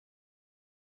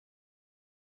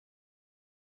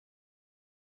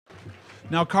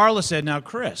Now, Carla said, now,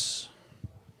 Chris,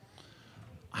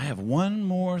 I have one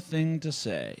more thing to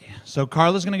say. So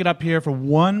Carla's going to get up here for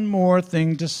one more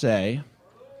thing to say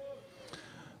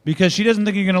because she doesn't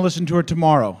think you're going to listen to her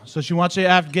tomorrow. So she wants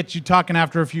to get you talking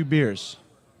after a few beers.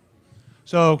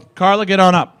 So, Carla, get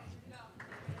on up.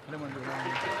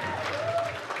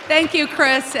 Thank you,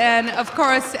 Chris. And of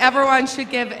course, everyone should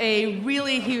give a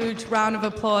really huge round of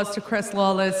applause to Chris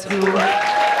Lawless, who...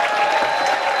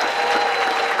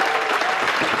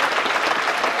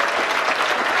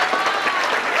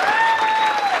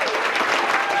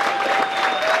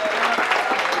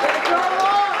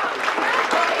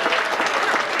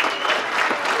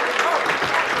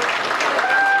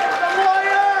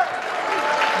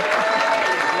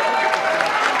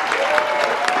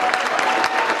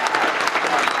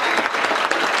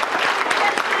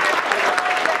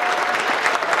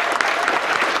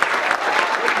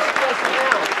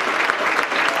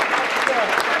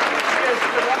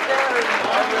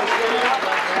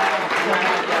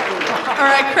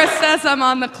 I'm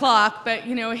on the clock, but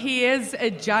you know, he is a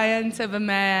giant of a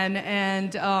man,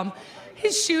 and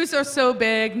his shoes are so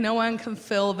big, no one can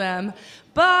fill them.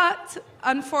 But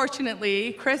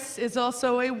unfortunately, Chris is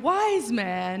also a wise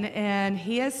man, and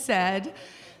he has said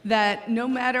that no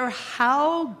matter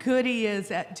how good he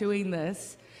is at doing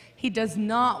this, he does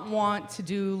not want to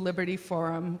do Liberty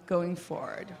Forum going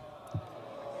forward.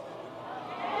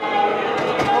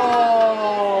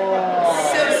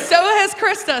 So has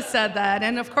Krista said that,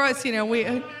 and of course, you know, we...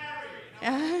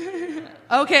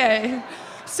 Okay.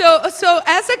 So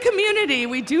as a community,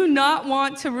 we do not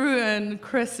want to ruin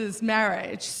Chris's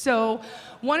marriage. So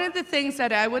one of the things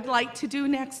that I would like to do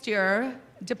next year,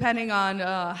 depending on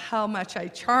how much I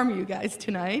charm you guys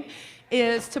tonight,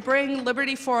 is to bring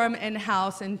Liberty Forum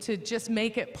in-house and to just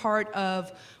make it part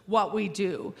of what we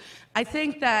do. I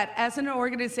think that as an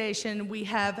organization, we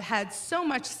have had so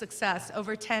much success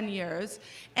over 10 years.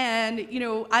 And you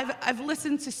know, I've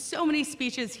listened to so many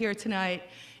speeches here tonight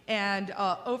and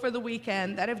over the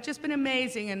weekend that have just been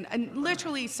amazing and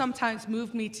literally sometimes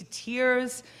moved me to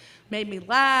tears, made me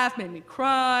laugh, made me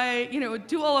cry, you know,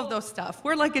 do all of those stuff.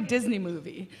 We're like a Disney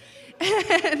movie.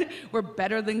 And we're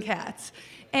better than cats.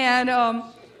 And,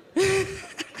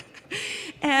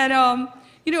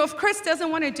 you know, if Chris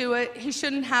doesn't want to do it, he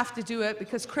shouldn't have to do it,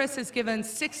 because Chris has given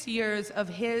 6 years of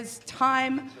his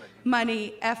time,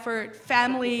 money, effort,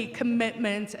 family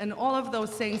commitment, and all of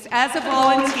those things as a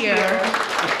volunteer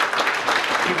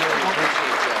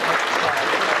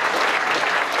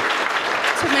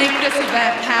to make this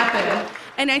event happen.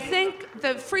 And I think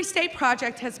the Free State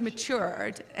Project has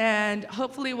matured, and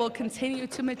hopefully will continue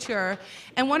to mature.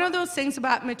 And one of those things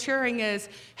about maturing is,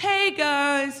 hey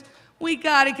guys, we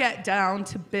gotta get down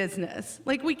to business.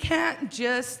 Like, we can't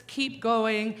just keep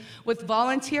going with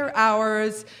volunteer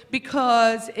hours,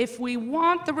 because if we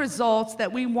want the results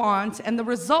that we want, and the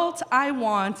result I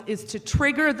want is to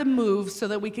trigger the move so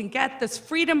that we can get this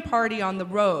freedom party on the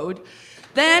road,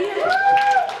 then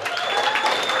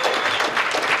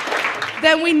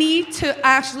we need to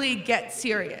actually get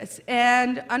serious.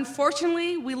 And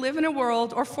unfortunately, we live in a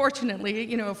world, or fortunately,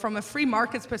 you know, from a free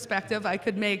markets perspective, I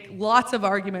could make lots of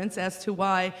arguments as to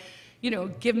why, you know,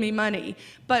 give me money.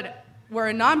 But we're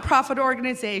a nonprofit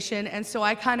organization, and so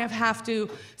I kind of have to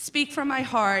speak from my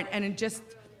heart and just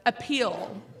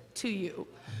appeal to you.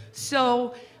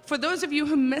 So for those of you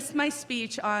who missed my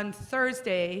speech on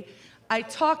Thursday, I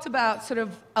talked about sort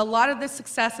of a lot of the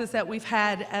successes that we've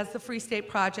had as the Free State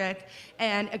Project,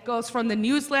 and it goes from the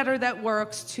newsletter that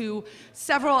works to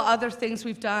several other things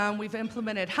we've done. We've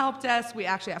implemented help desks, we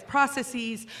actually have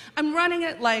processes. I'm running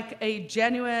it like a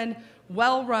genuine,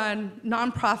 well-run,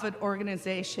 nonprofit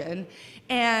organization.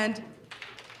 But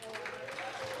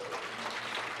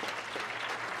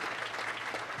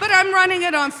I'm running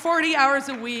it on 40 hours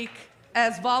a week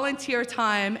as volunteer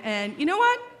time, and you know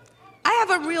what? I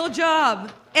have a real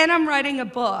job, and I'm writing a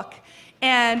book.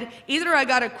 And either I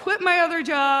gotta quit my other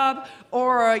job,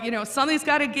 or you know, something's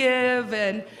gotta give,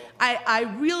 and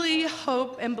I really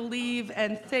hope and believe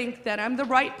and think that I'm the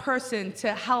right person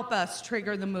to help us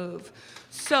trigger the move.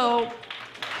 So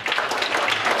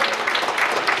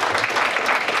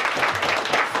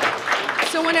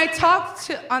when I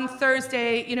talked on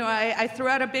Thursday, you know, I threw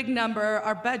out a big number.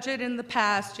 Our budget in the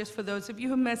past, just for those of you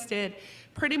who missed it,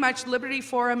 pretty much Liberty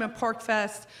Forum and Pork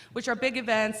Fest, which are big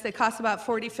events. They cost about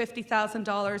 $40,000,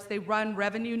 $50,000. They run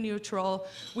revenue neutral.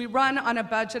 We run on a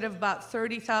budget of about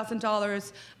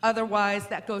 $30,000. Otherwise,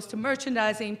 that goes to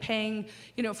merchandising, paying,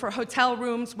 for hotel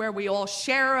rooms where we all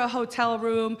share a hotel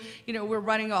room. We're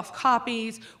running off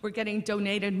copies. We're getting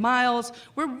donated miles.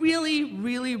 We're really,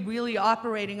 really, really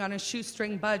operating on a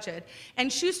shoestring budget.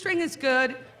 And shoestring is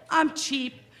good. I'm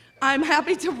cheap. I'm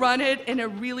happy to run it in a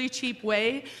really cheap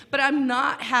way, but I'm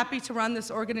not happy to run this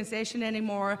organization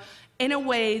anymore in a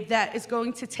way that is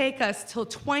going to take us till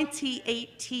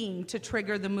 2018 to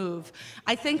trigger the move.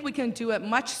 I think we can do it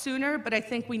much sooner, but I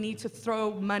think we need to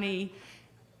throw money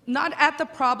not at the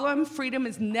problem. Freedom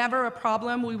is never a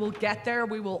problem. We will get there.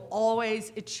 We will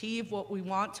always achieve what we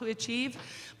want to achieve.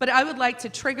 But I would like to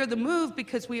trigger the move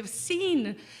because we have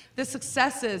seen the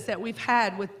successes that we've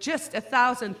had with just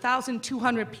 1,000,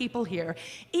 1,200 people here.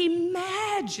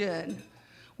 Imagine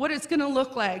what it's going to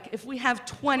look like if we have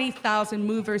 20,000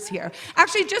 movers here.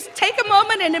 Actually, just take a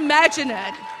moment and imagine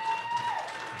it.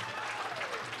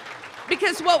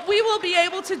 Because what we will be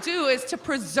able to do is to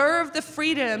preserve the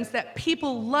freedoms that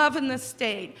people love in this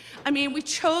state. I mean, we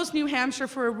chose New Hampshire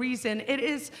for a reason. It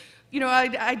is,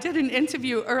 I did an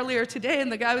interview earlier today,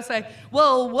 and the guy was like,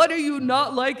 well, what do you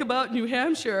not like about New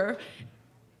Hampshire?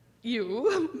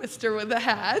 You, Mr. with the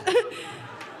hat. And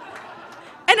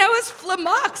I was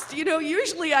flummoxed.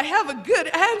 Usually I have a good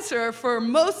answer for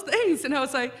most things. And I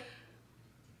was like,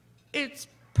 it's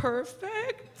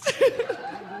perfect.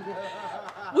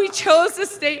 We chose the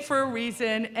state for a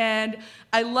reason, and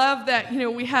I love that,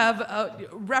 we have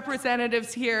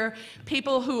representatives here,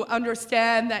 people who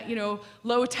understand that,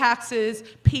 low taxes,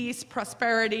 peace,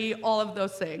 prosperity, all of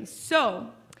those things. So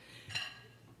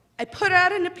I put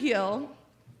out an appeal.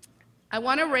 I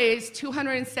want to raise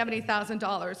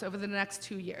 $270,000 over the next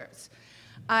 2 years.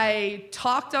 I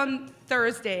talked on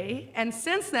Thursday, and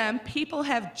since then, people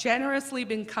have generously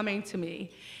been coming to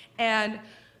me. And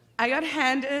I got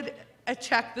handed a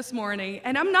check this morning,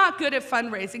 and I'm not good at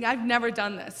fundraising. I've never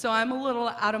done this, so I'm a little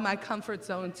out of my comfort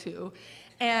zone too.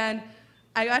 And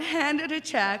I got handed a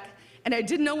check, and I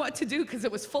didn't know what to do because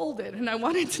it was folded, and I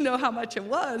wanted to know how much it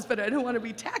was, but I didn't want to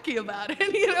be tacky about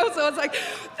it, so I was like,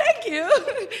 thank you.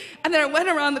 And then I went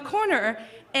around the corner,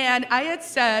 and I had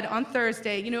said on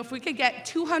Thursday, if we could get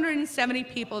 270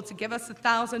 people to give us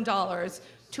 $1,000,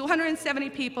 270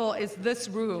 people is this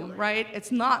room, right?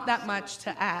 It's not that much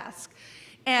to ask.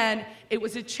 And it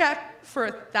was a check for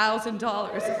 $1,000.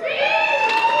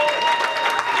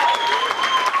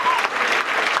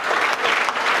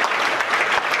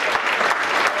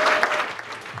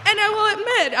 And I will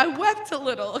admit, I wept a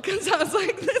little because I was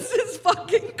like, this is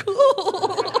fucking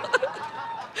cool.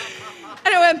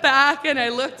 And I went back and I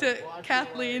looked at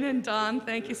Kathleen and Don,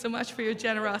 thank you so much for your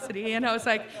generosity. And I was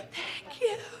like, thank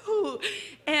you.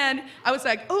 And I was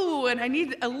like, oh, and I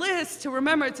need a list to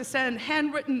remember to send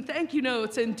handwritten thank you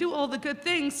notes and do all the good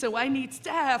things. So I need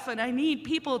staff and I need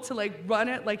people to run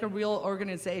it like a real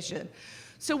organization.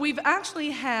 So we've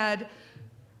actually had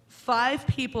 5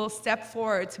 people step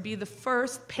forward to be the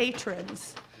first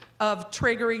patrons of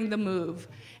triggering the move.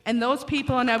 And those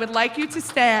people, and I would like you to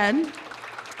stand,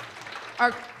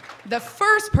 are the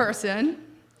first person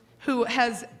who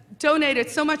has donated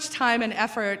so much time and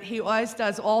effort. He always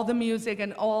does all the music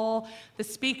and all the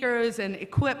speakers and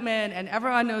equipment, and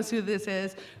everyone knows who this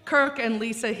is, Kirk and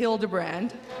Lisa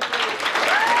Hildebrand. Stay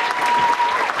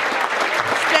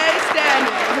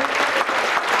standing.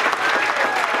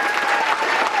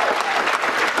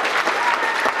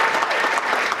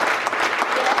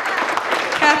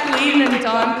 Kathleen and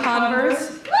Don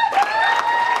Converse.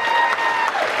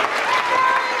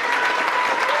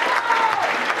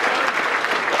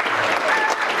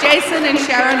 Jason and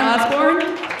Sharon Osborne.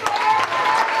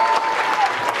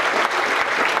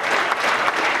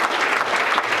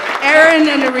 Aaron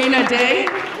and Arena Day.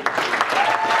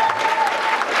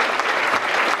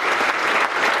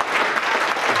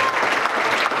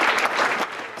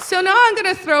 So now I'm going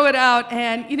to throw it out,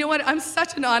 and you know what? I'm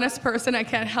such an honest person, I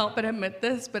can't help but admit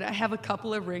this, but I have a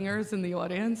couple of ringers in the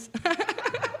audience.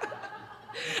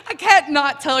 I can't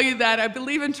not tell you that. I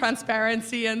believe in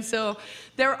transparency, and so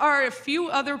there are a few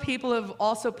other people who have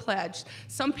also pledged.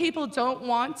 Some people don't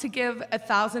want to give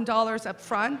 $1,000 up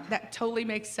front. That totally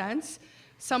makes sense.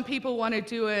 Some people want to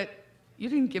do it. You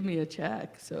didn't give me a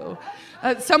check, so.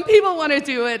 Some people want to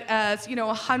do it as,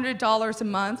 $100 a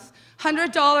month.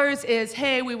 $100 is,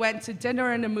 hey, we went to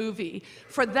dinner and a movie.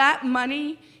 For that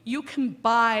money, you can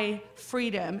buy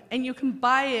freedom, and you can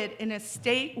buy it in a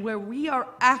state where we are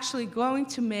actually going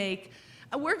to make,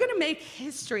 we're going to make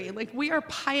history. We are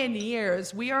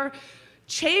pioneers. We are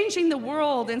changing the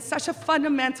world in such a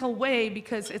fundamental way,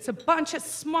 because it's a bunch of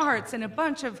smarts and a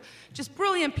bunch of just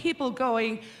brilliant people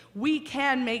going, we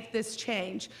can make this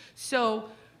change. So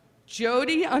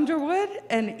Jody Underwood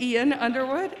and Ian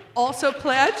Underwood also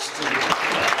pledged.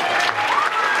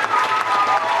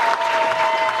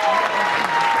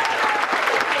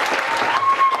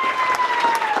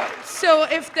 So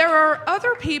if there are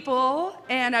other people,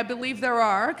 and I believe there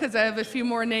are, because I have a few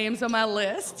more names on my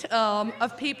list,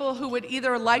 of people who would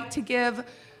either like to give,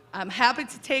 I'm happy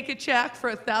to take a check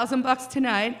for $1,000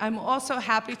 tonight. I'm also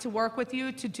happy to work with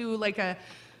you to do like a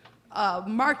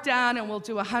markdown, and we'll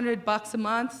do $100 a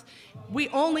month. We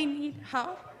only need,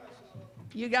 huh?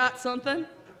 You got something?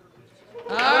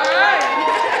 All right.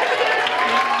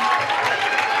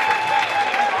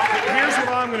 Here's what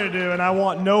I'm going to do, and I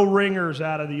want no ringers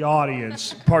out of the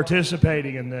audience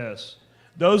participating in this.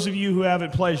 Those of you who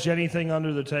haven't pledged anything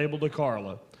under the table to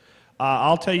Carla,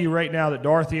 I'll tell you right now that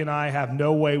Dorothy and I have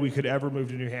no way we could ever move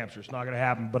to New Hampshire. It's not going to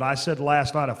happen. But I said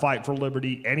last night, a fight for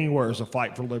liberty anywhere is a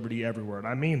fight for liberty everywhere, and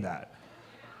I mean that.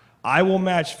 I will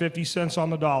match 50 cents on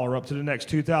the dollar up to the next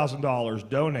 $2,000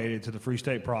 donated to the Free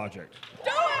State Project. Do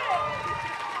it!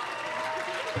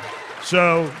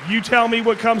 So you tell me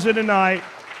what comes in tonight,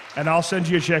 and I'll send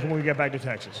you a check when we get back to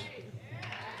Texas.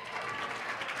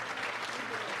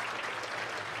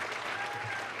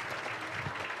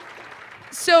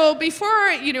 So before,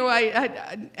 you know,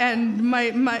 and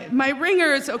my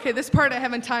ringers, okay, this part I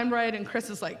haven't timed right, and Chris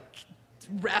is like,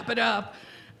 wrap it up.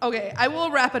 Okay, I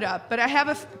will wrap it up, but I have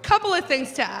a couple of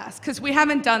things to ask, because we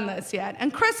haven't done this yet,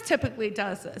 and Chris typically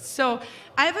does this. So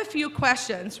I have a few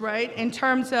questions, right, in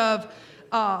terms of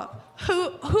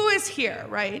who is here,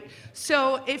 right?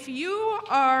 So if you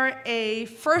are a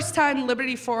first-time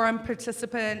Liberty Forum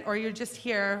participant, or you're just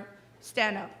here,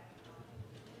 stand up.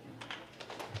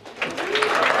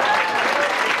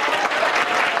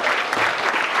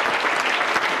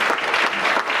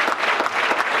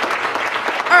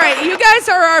 All right, you guys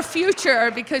are our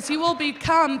future, because you will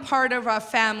become part of our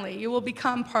family. You will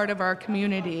become part of our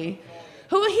community.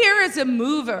 Who here is a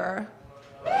mover?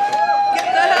 Get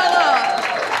the hell up.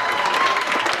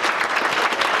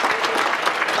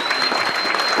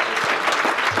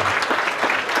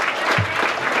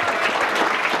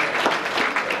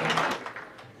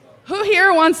 Who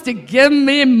here wants to give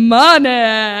me money?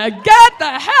 Get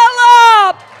the hell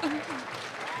up!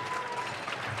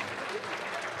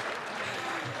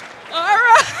 All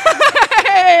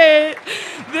right,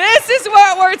 this is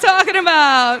what we're talking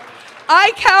about.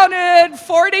 I counted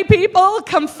 40 people.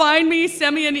 Come find me,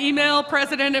 send me an email,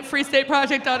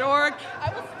 president@freestateproject.org.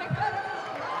 I will stick that up.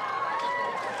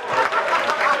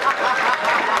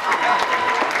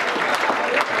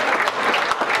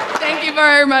 Thank you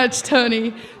very much,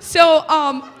 Tony. So,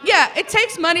 yeah, it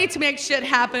takes money to make shit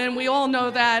happen. We all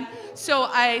know that. So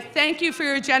I thank you for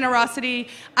your generosity.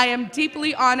 I am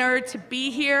deeply honored to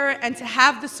be here and to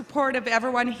have the support of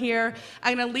everyone here.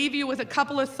 I'm going to leave you with a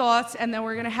couple of thoughts, and then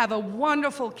we're going to have a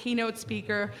wonderful keynote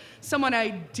speaker, someone I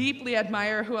deeply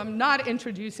admire, who I'm not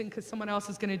introducing because someone else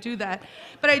is going to do that.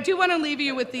 But I do want to leave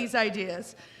you with these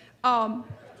ideas. The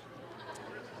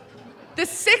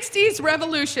 60s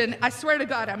revolution, I swear to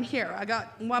God, I'm here. I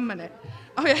got 1 minute.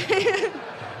 Okay.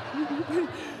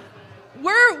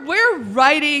 We're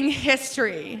writing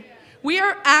history. We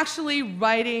are actually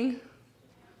writing,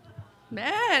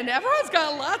 man, everyone's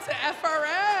got lots of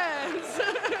FRNs.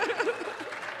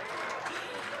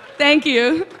 Thank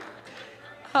you.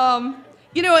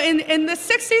 You know, in the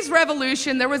 60s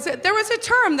revolution, there was a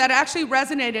term that actually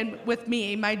resonated with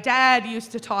me. My dad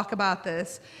used to talk about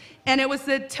this, and it was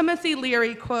the Timothy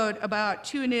Leary quote about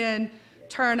tune in,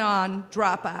 turn on,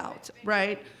 drop out,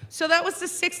 right? So that was the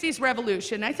 60s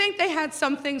revolution. I think they had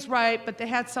some things right, but they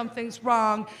had some things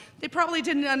wrong. They probably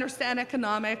didn't understand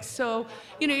economics, so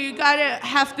you know, you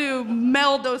have to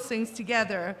meld those things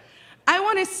together. I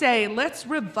want to say, let's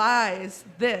revise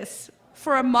this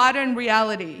for a modern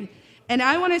reality. And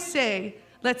I want to say,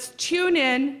 let's tune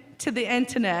in to the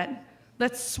internet.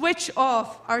 Let's switch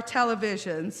off our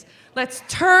televisions. Let's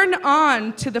turn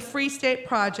on to the Free State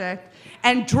Project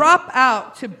and drop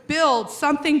out to build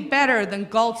something better than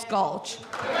Galt's Gulch.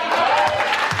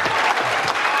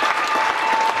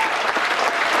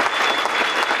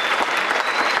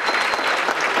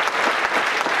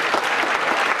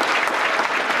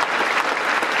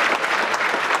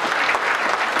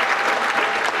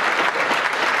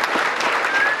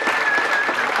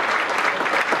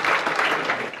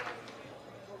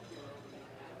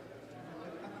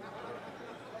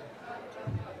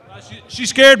 She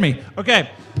scared me. Okay.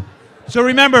 So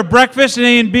remember, breakfast and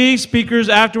A and B, speakers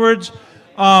afterwards.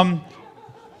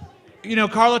 you know,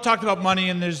 Carla talked about money,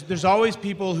 and there's always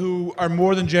people who are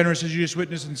more than generous, as you just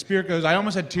witnessed in Spirit Goes. I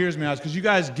almost had tears in my eyes because you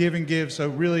guys give and give. So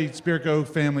really, Spirit Go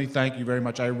family, thank you very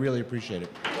much. I really appreciate it.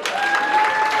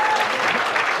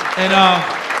 And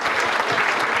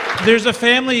there's a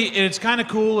family, and it's kind of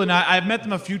cool, and I've met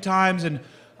them a few times. And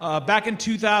back in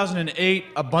 2008,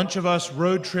 a bunch of us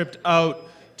road tripped out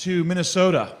to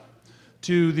Minnesota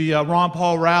to the Ron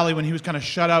Paul rally when he was kind of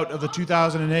shut out of the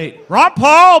 2008. Ron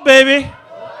Paul, baby!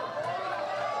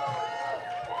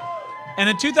 And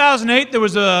in 2008, there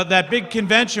was that big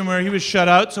convention where he was shut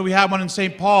out, so we had one in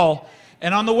St. Paul.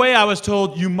 And on the way, I was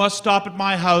told, you must stop at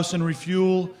my house and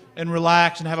refuel and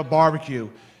relax and have a barbecue.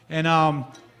 And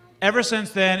ever since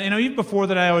then, you know, even before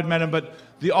that, I had met him, but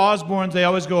the Osbornes, they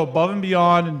always go above and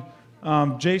beyond.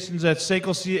 And Jason's at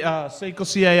Sakel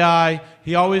CAI.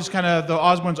 He always the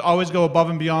Osbornes always go above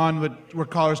and beyond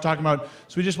what Carla's talking about.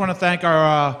 So we just want to thank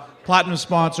our platinum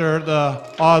sponsor, the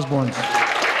Osbornes.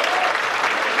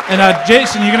 And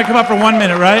Jason, you're going to come up for 1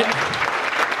 minute, right?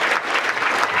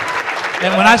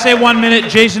 And when I say 1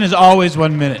 minute, Jason is always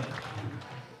 1 minute.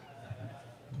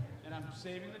 And I'm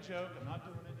saving the joke. I'm not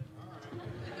doing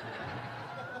it.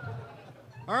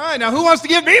 All right, now who wants to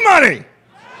give me money?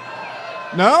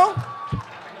 No?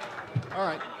 All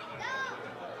right.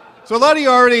 So a lot of you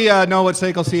already know what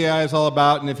Sakel CAI is all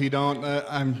about, and if you don't,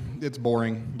 it's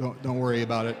boring. Don't worry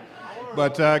about it.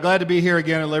 But glad to be here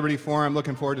again at Liberty Forum.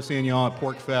 Looking forward to seeing you all at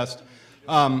Pork Fest.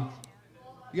 You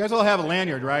guys all have a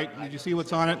lanyard, right? Did you see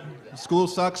what's on it?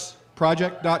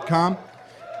 Schoolsucksproject.com.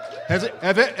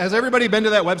 Has everybody been to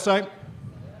that website?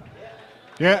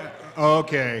 Yeah?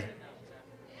 Okay.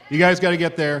 You guys got to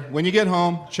get there. When you get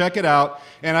home, check it out.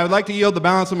 And I would like to yield the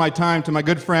balance of my time to my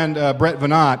good friend Brett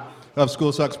Venat of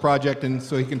School Sucks Project, and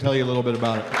so he can tell you a little bit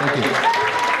about it. Thank you.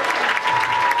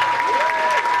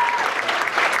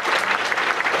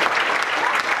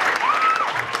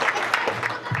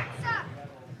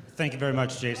 Thank you very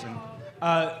much, Jason.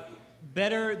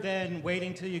 Better than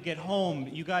waiting till you get home,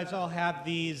 you guys all have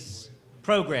these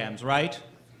programs, right?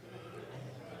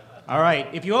 All right,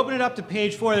 if you open it up to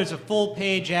page 4, there's a full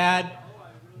page ad,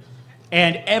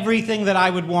 and everything that I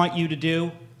would want you to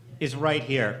do is right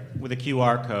here with a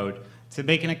QR code. To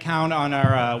make an account on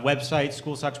our website,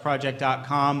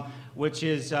 schoolsucksproject.com, which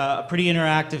is a pretty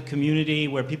interactive community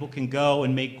where people can go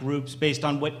and make groups based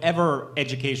on whatever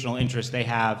educational interest they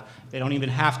have. They don't even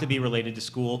have to be related to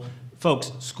school.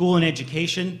 Folks, school and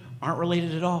education aren't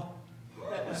related at all.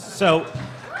 So,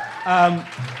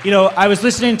 you know, I was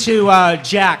listening to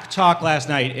Jack talk last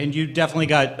night, and you definitely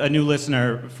got a new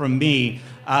listener from me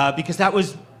because that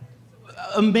was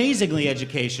amazingly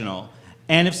educational.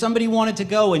 And if somebody wanted to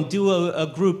go and do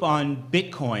a group on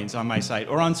bitcoins on my site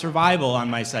or on survival on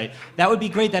my site, that would be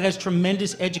great. That has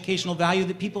tremendous educational value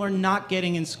that people are not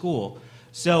getting in school.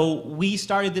 So we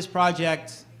started this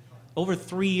project over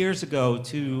 3 years ago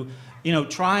to, you know,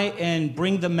 try and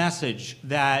bring the message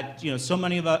that, you know, so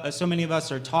many of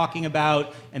us are talking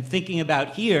about and thinking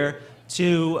about here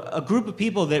to a group of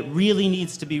people that really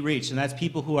needs to be reached, and that's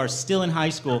people who are still in high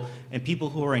school and people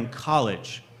who are in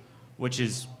college, which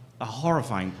is a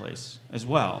horrifying place as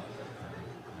well.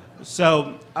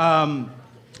 So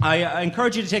I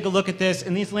encourage you to take a look at this.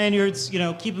 And these lanyards, you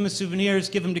know, keep them as souvenirs,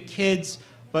 give them to kids,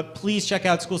 but please check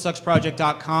out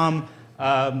schoolsucksproject.com.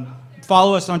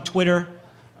 Follow us on Twitter.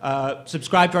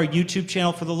 Subscribe to our YouTube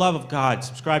channel. For the love of God,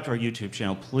 subscribe to our YouTube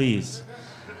channel, please.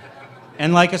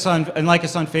 And like us on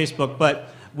Facebook. But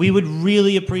we would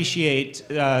really appreciate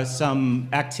some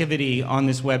activity on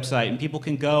this website, and people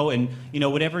can go and, you know,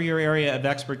 whatever your area of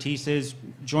expertise is,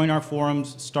 join our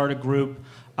forums, start a group.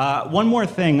 One more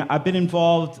thing, I've been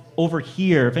involved over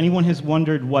here. If anyone has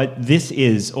wondered what this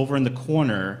is over in the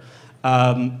corner,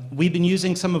 we've been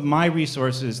using some of my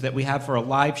resources that we have for a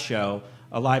live show,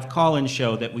 a live call-in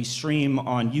show that we stream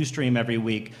on Ustream every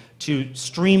week to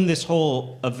stream this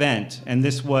whole event. And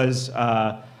this was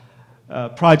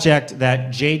project that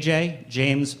JJ,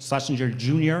 James Schlesinger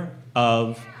Jr.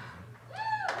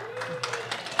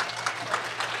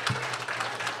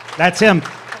 That's him,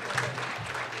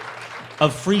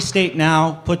 of Free State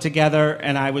Now put together,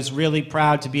 and I was really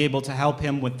proud to be able to help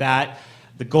him with that.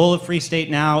 The goal of Free State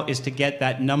Now is to get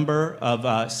that number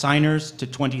of signers to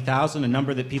 20,000, a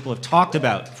number that people have talked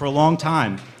about for a long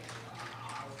time.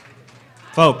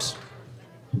 Folks,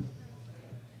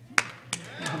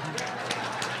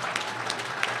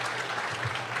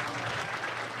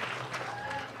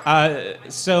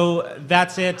 so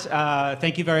that's it.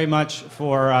 Thank you very much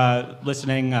for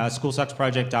listening.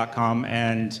 Schoolsucksproject.com,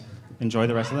 and enjoy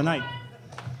the rest of the night.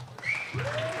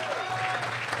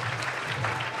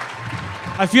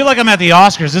 I feel like I'm at the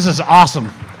Oscars. This is awesome.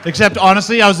 Except,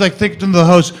 honestly, I was like thinking to the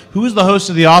host, who is the host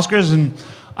of the Oscars? And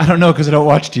I don't know because I don't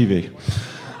watch TV.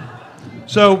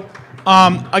 So,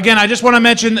 again, I just want to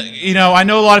mention, I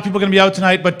know a lot of people are going to be out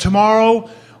tonight, but tomorrow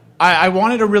I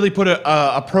wanted to really put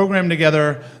a program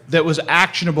together that was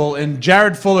actionable. And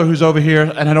Jared Fuller, who's over here,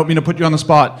 and I don't mean to put you on the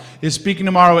spot, is speaking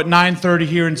tomorrow at 9:30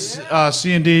 here in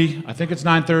C&D. I think it's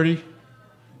 9:30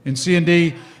 in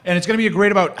C&D. And it's going to be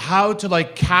great about how to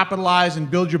capitalize and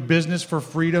build your business for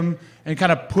freedom and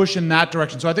kind of push in that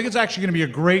direction. So I think it's actually going to be a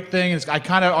great thing. I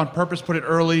kind of on purpose put it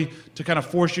early to kind of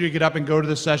force you to get up and go to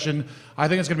this session. I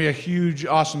think it's going to be a huge,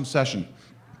 awesome session.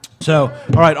 So,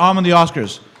 all right, on with the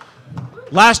Oscars.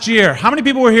 Last year, how many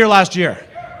people were here last year?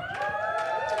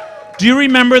 Do you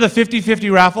remember the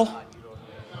 50-50 raffle?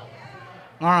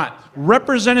 All right,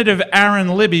 Representative Aaron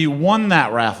Libby won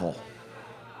that raffle.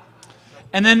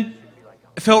 And then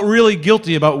felt really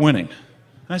guilty about winning.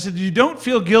 And I said, you don't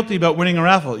feel guilty about winning a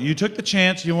raffle. You took the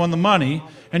chance, you won the money,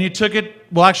 and you took it,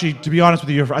 well, actually, to be honest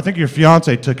with you, I think your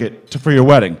fiance took it for your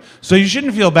wedding. So you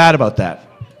shouldn't feel bad about that.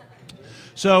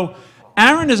 So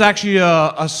Aaron is actually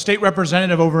a state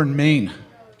representative over in Maine.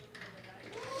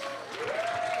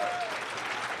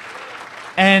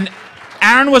 And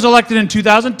Aaron was elected in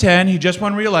 2010. He just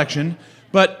won re-election.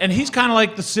 And he's kind of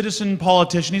like the citizen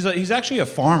politician. He's actually a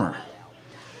farmer.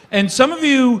 And some of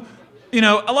you, a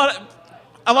lot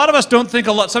of us don't think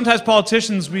a lot. Sometimes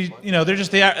politicians, they're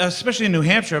just especially in New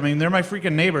Hampshire. I mean, they're my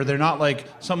freaking neighbor. They're not like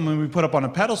something we put up on a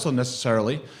pedestal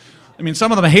necessarily. I mean,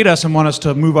 some of them hate us and want us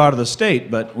to move out of the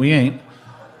state, but we ain't.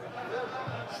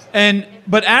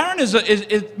 But Aaron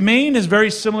Maine is very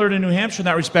similar to New Hampshire in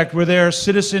that respect, where they're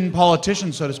citizen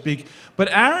politicians, so to speak. But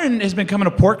Aaron has been coming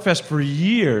to Porkfest for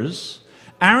years.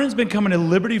 Aaron's been coming to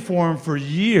Liberty Forum for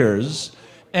years.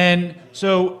 And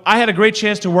so I had a great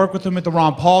chance to work with him at the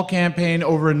Ron Paul campaign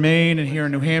over in Maine and here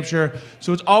in New Hampshire.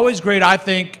 So it's always great, I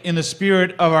think, in the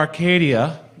spirit of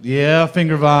Arcadia. Yeah,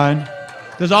 Fingervine.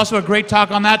 There's also a great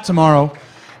talk on that tomorrow.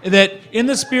 That in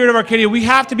the spirit of Arcadia, we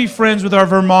have to be friends with our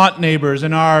Vermont neighbors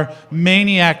and our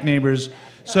maniac neighbors.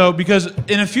 So, because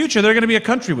in the future, they're going to be a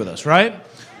country with us, right?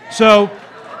 So,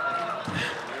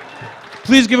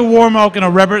 please give a warm welcome to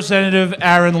Representative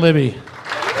Aaron Libby.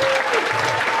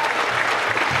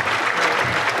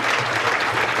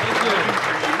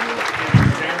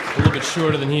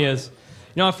 Shorter than he is.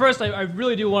 First, I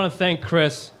really do want to thank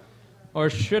Chris, or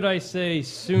should I say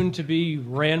soon to be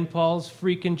Rand Paul's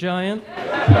freaking giant.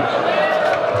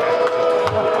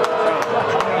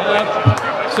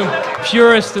 Some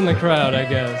purist in the crowd, I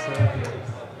guess.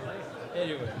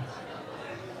 Anyway.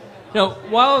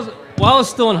 While I was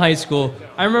still in high school,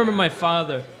 I remember my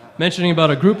father mentioning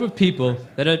about a group of people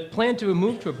that had planned to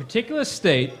move to a particular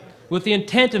state with the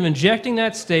intent of injecting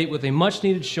that state with a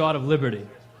much-needed shot of liberty.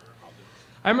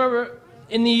 I remember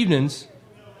in the evenings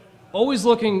always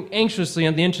looking anxiously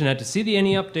on the internet to see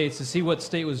any updates to see what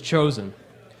state was chosen.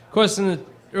 Of course, in the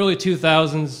early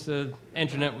 2000s, the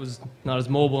internet was not as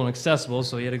mobile and accessible,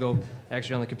 so you had to go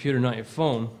actually on the computer, not your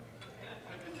phone.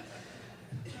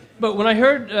 But when I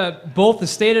heard both the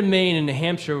state of Maine and New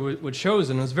Hampshire were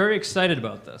chosen, I was very excited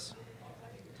about this.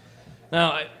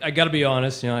 Now, I got to be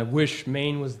honest, I wish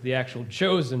Maine was the actual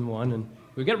chosen one, and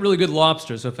we've got really good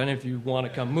lobster, so if any of you want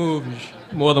to come move,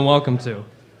 you're more than welcome to.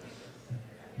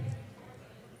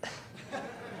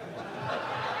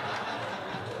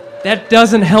 That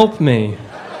doesn't help me.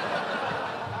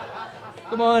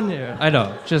 Come on here. I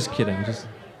know, just kidding.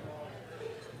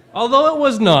 Although it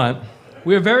was not,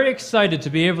 we are very excited to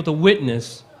be able to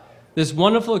witness this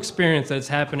wonderful experience that's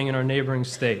happening in our neighboring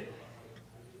state.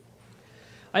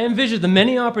 I envisioned the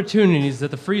many opportunities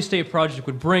that the Free State Project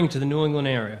would bring to the New England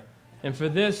area. And for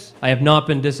this, I have not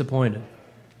been disappointed.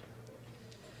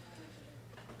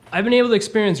 I've been able to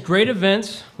experience great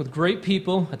events with great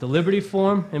people at the Liberty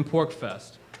Forum and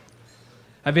Porkfest.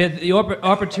 I've had the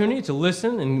opportunity to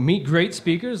listen and meet great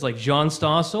speakers like John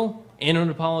Stossel,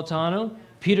 Anna Napolitano,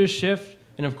 Peter Schiff,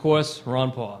 and of course,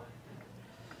 Ron Paul.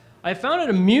 I found it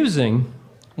amusing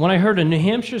when I heard a New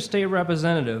Hampshire state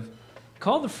representative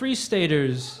call the Free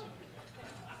Staters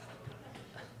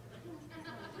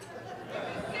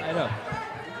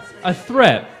a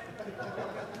threat.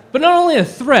 But not only a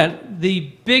threat,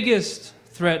 the biggest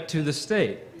threat to the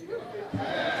state.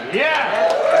 Yeah!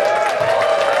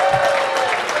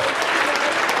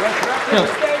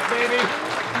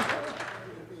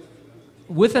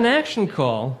 With an action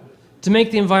call to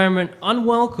make the environment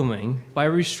unwelcoming by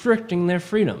restricting their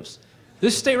freedoms.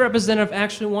 This state representative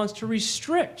actually wants to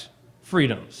restrict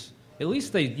freedoms. At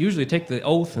least they usually take the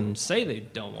oath and say they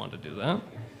don't want to do that.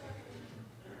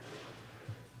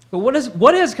 But what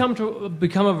has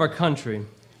become of our country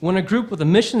when a group with a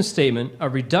mission statement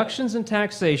of reductions in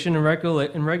taxation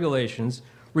and regulations,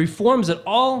 reforms at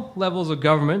all levels of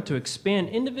government to expand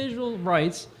individual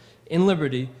rights and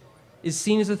liberty is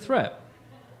seen as a threat.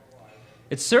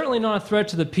 It's certainly not a threat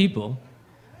to the people,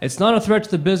 it's not a threat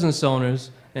to the business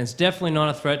owners, and it's definitely not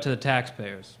a threat to the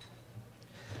taxpayers.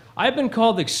 I've been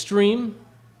called extreme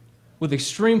with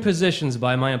extreme positions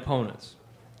by my opponents.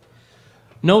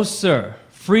 No, sir,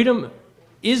 freedom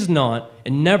is not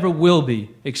and never will be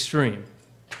extreme.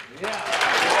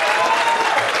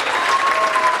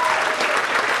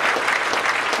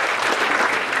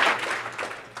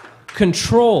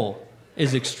 Control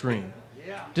is extreme.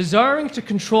 Desiring to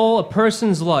control a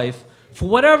person's life for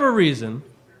whatever reason,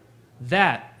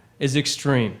 that is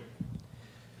extreme.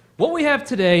 What we have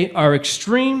today are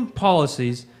extreme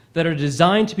policies that are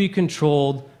designed to be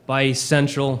controlled by a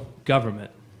central government.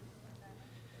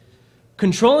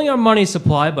 Controlling our money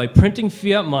supply by printing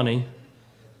fiat money,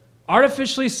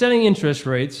 artificially setting interest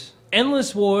rates,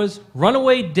 endless wars,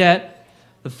 runaway debt,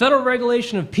 the federal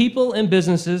regulation of people and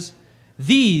businesses,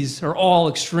 these are all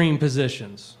extreme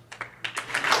positions.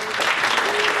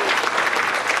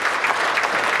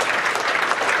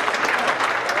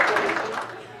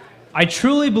 I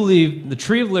truly believe the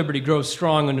tree of liberty grows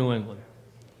strong in New England.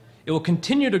 It will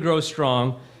continue to grow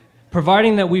strong,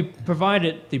 providing that we provide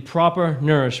it the proper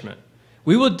nourishment.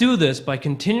 We will do this by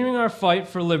continuing our fight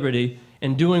for liberty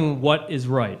and doing what is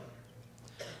right.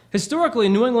 Historically,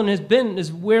 New England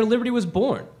is where liberty was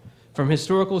born. From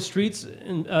historical streets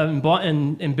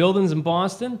and buildings in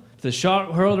Boston, to the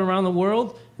shot hurled around the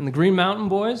world, and the Green Mountain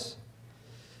Boys.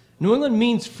 New England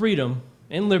means freedom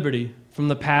and liberty from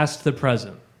the past to the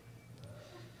present.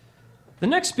 The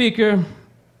next speaker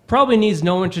probably needs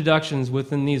no introductions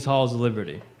within these halls of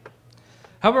liberty.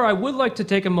 However, I would like to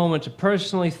take a moment to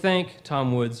personally thank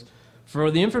Tom Woods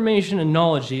for the information and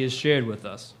knowledge he has shared with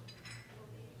us.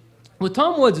 With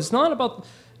Tom Woods, it's not about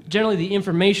generally the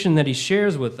information that he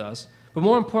shares with us, but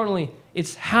more importantly,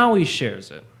 it's how he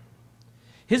shares it.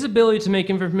 His ability to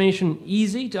make information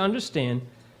easy to understand,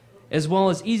 as well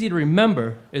as easy to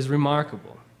remember, is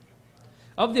remarkable.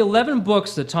 Of the 11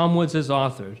 books that Tom Woods has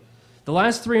authored, the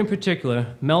last 3 in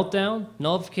particular, Meltdown,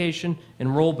 Nullification, and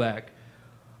Rollback,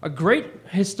 are great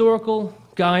historical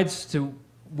guides to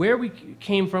where we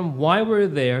came from, why we're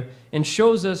there, and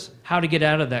shows us how to get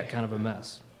out of that kind of a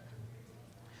mess.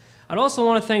 I'd also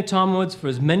want to thank Tom Woods for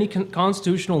his many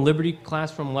constitutional liberty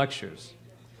classroom lectures.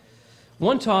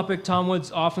 One topic Tom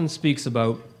Woods often speaks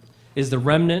about is the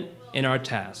remnant and our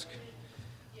task.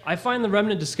 I find the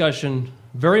remnant discussion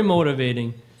very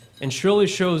motivating and surely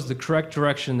shows the correct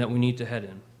direction that we need to head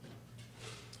in.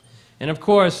 And of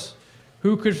course,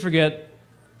 who could forget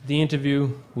the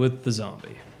interview with the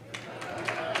zombie?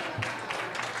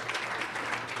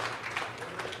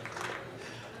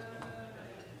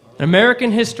 An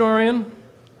American historian,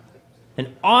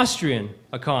 an Austrian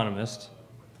economist,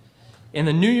 and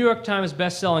the New York Times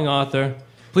best-selling author,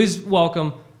 please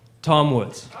welcome Tom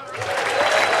Woods.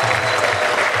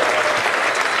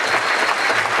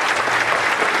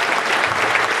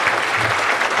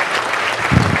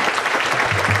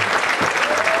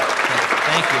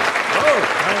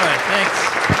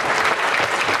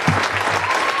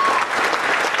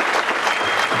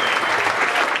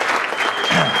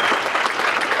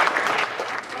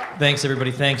 Thanks,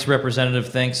 everybody. Thanks, Representative.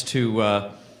 Thanks to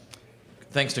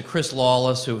Chris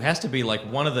Lawless, who has to be like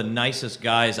one of the nicest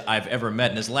guys I've ever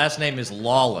met, and his last name is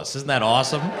Lawless. Isn't that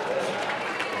awesome?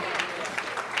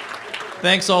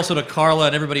 Thanks also to Carla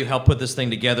and everybody who helped put this thing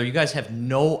together. You guys have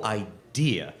no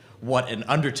idea what an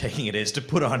undertaking it is to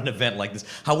put on an event like this.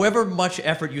 However much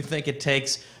effort you think it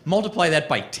takes, multiply that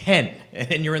by 10,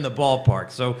 and you're in the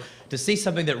ballpark. So to see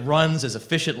something that runs as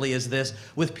efficiently as this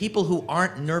with people who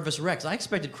aren't nervous wrecks. I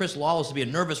expected Chris Lawless to be a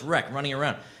nervous wreck running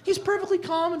around. He's perfectly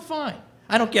calm and fine.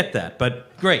 I don't get that,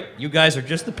 but great. You guys are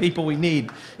just the people we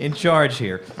need in charge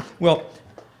here. Well,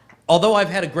 although I've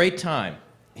had a great time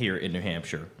here in New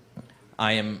Hampshire,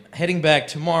 I am heading back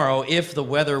tomorrow if the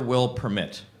weather will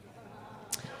permit.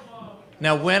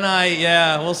 Now,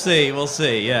 we'll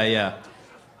see, yeah.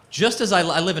 Just as I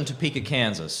live in Topeka,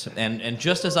 Kansas, and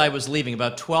just as I was leaving,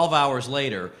 about 12 hours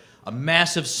later, a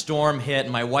massive storm hit,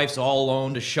 and my wife's all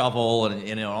alone to shovel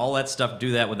and all that stuff,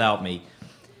 do that without me.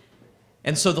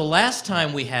 And so the last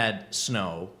time we had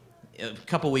snow, a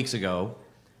couple weeks ago,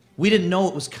 we didn't know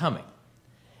it was coming.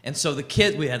 And so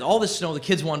we had all this snow, the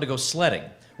kids wanted to go sledding.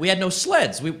 We had no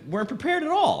sleds. We weren't prepared at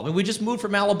all. I mean, we just moved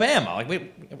from Alabama. Like, we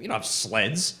don't have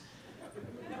sleds.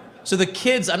 So the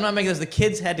kids, I'm not making this, the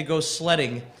kids had to go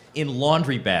sledding in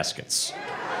laundry baskets.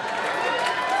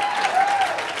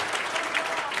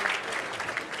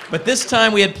 But this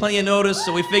time we had plenty of notice,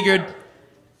 so we figured,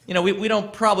 you know, we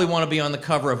don't probably want to be on the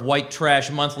cover of White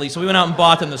Trash Monthly, so we went out and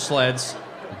bought them the sleds.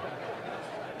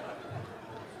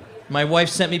 My wife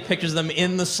sent me pictures of them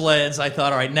in the sleds. I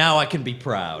thought, all right, now I can be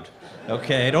proud.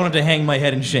 Okay, I don't have to hang my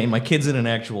head in shame. My kid's in an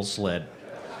actual sled.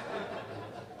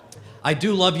 I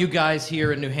do love you guys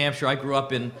here in New Hampshire. I grew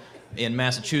up in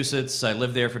Massachusetts. I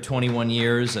lived there for 21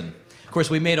 years, and of course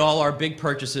we made all our big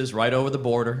purchases right over the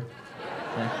border.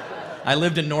 I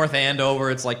lived in North Andover.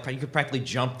 It's like you could practically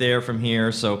jump there from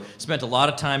here, so spent a lot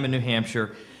of time in New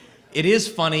Hampshire. It is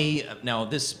funny, now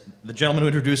the gentleman who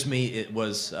introduced me, it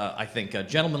was, I think,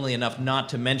 gentlemanly enough not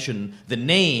to mention the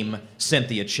name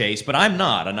Cynthia Chase, but I'm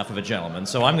not enough of a gentleman,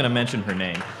 so I'm going to mention her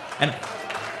name.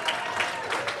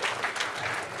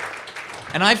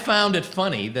 And I found it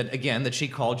funny that, again, that she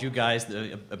called you guys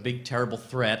a big, terrible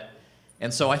threat.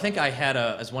 And so I think I had,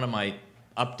 as one of my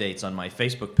updates on my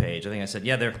Facebook page, I think I said,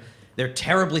 yeah, they're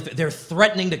terribly, they're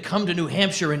threatening to come to New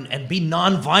Hampshire and be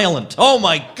nonviolent. Oh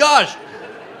my gosh!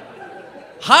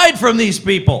 Hide from these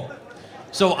people!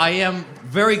 So I am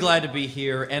very glad to be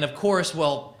here. And of course,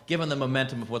 well, given the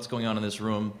momentum of what's going on in this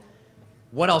room,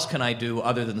 what else can I do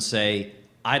other than say,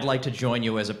 I'd like to join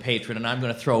you as a patron, and I'm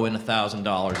going to throw in $1,000 in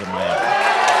my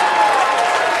own.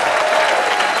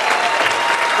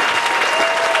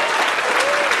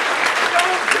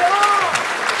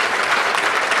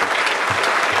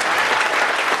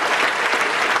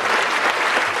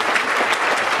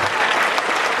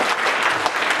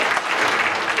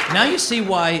 Now you see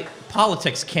why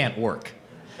politics can't work.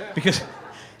 Because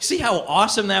see how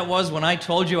awesome that was when I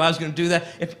told you I was going to do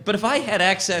that? But if I had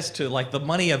access to like the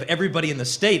money of everybody in the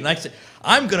state, and I said,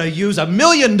 I'm going to use $1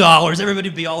 million, everybody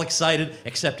would be all excited.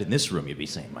 Except in this room, you'd be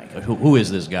saying, Mike, who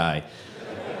is this guy?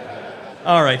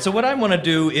 All right, so what I want to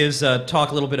do is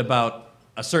talk a little bit about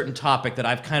a certain topic that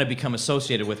I've kind of become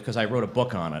associated with because I wrote a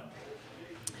book on it.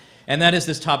 And that is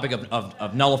this topic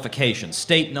of nullification,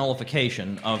 state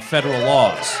nullification of federal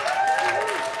laws.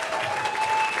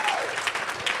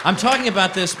 I'm talking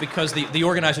about this because the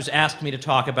organizers asked me to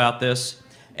talk about this,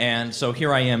 and so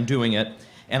here I am doing it.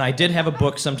 And I did have a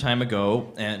book some time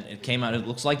ago, and it came out, it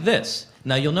looks like this.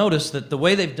 Now you'll notice that the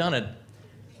way they've done it,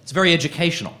 it's very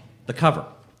educational, the cover.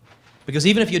 Because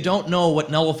even if you don't know what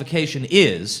nullification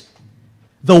is,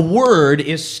 the word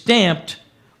is stamped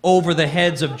over the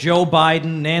heads of Joe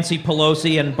Biden, Nancy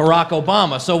Pelosi, and Barack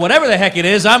Obama. So whatever the heck it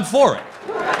is, I'm for it.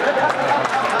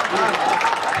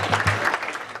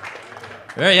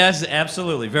 Yes,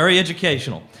 absolutely. Very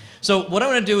educational. So what I'm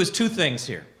going to do is two things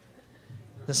here.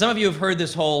 Now, some of you have heard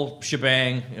this whole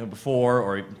shebang before,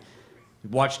 or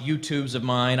watched YouTubes of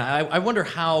mine. I wonder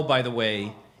how, by the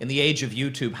way, in the age of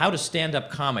YouTube, how do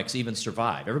stand-up comics even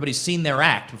survive? Everybody's seen their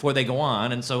act before they go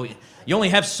on, and so you only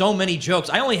have so many jokes.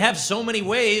 I only have so many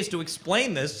ways to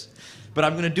explain this, but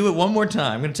I'm going to do it one more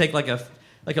time. I'm going to take like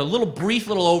a little brief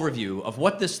little overview of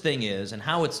what this thing is and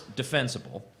how it's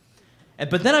defensible.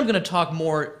 But then I'm going to talk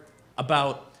more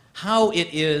about how it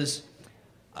is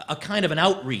a kind of an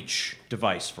outreach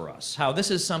device for us. How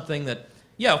this is something that,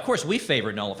 yeah, of course we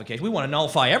favor nullification. We want to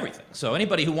nullify everything. So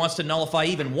anybody who wants to nullify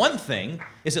even one thing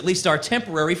is at least our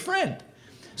temporary friend.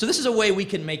 So this is a way we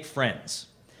can make friends.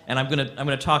 And I'm going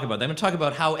to talk about that. I'm going to talk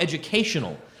about how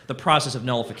educational the process of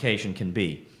nullification can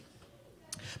be.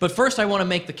 But first I want to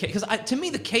make the case, because to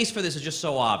me the case for this is just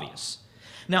so obvious.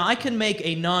 Now I can make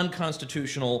a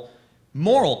non-constitutional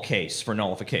moral case for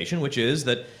nullification, which is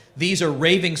that these are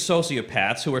raving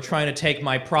sociopaths who are trying to take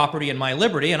my property and my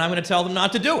liberty, and I'm going to tell them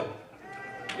not to do it.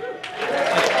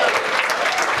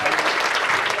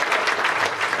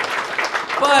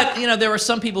 But, you know, there are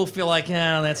some people who feel like,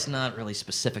 yeah, that's not really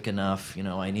specific enough, you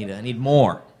know, I need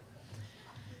more.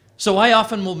 So I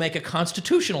often will make a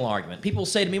constitutional argument. People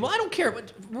say to me, well, I don't care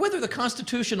whether the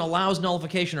Constitution allows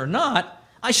nullification or not,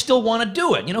 I still want to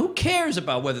do it. You know, who cares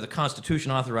about whether the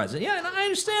Constitution authorizes it? Yeah, and I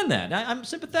understand that. I'm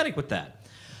sympathetic with that.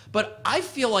 But I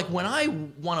feel like when I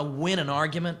want to win an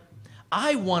argument,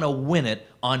 I want to win it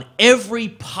on every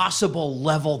possible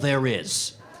level there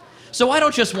is. So I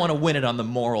don't just want to win it on the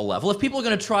moral level. If people are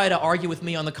going to try to argue with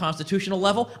me on the constitutional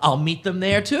level, I'll meet them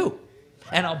there too.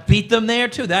 And I'll beat them there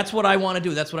too. That's what I want to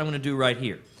do. That's what I'm going to do right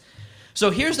here. So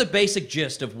here's the basic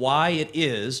gist of why it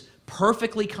is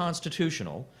perfectly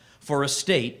constitutional for a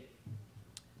state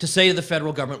to say to the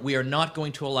federal government, we are not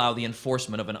going to allow the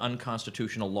enforcement of an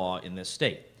unconstitutional law in this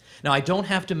state. Now, I don't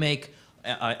have to make,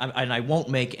 and I won't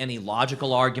make any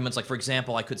logical arguments. Like, for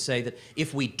example, I could say that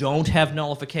if we don't have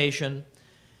nullification,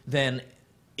 then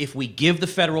if we give the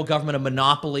federal government a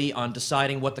monopoly on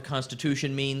deciding what the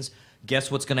Constitution means,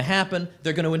 guess what's going to happen?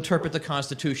 They're going to interpret the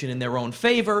Constitution in their own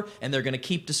favor, and they're going to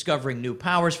keep discovering new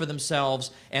powers for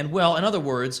themselves. And, well, in other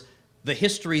words, the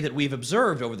history that we've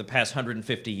observed over the past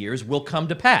 150 years will come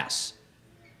to pass.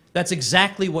 That's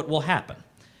exactly what will happen.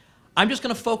 I'm just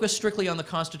going to focus strictly on the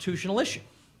constitutional issue.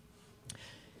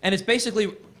 And it's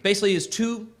basically is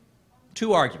two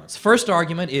arguments. First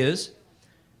argument is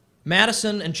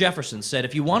Madison and Jefferson said,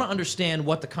 if you want to understand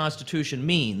what the Constitution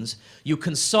means, you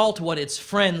consult what its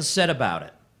friends said about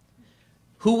it.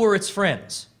 Who were its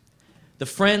friends? The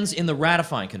friends in the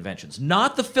ratifying conventions,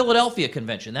 not the Philadelphia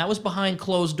Convention. That was behind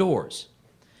closed doors.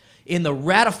 In the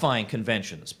ratifying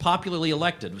conventions, popularly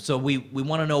elected, so we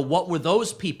want to know what were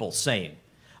those people saying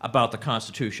about the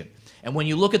Constitution. And when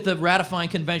you look at the ratifying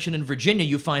convention in Virginia,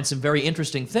 you find some very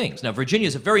interesting things. Now, Virginia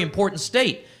is a very important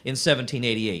state in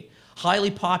 1788.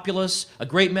 Highly populous, a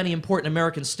great many important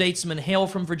American statesmen hail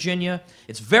from Virginia.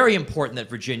 It's very important that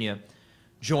Virginia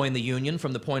join the Union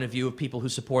from the point of view of people who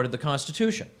supported the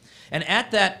Constitution. And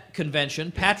at that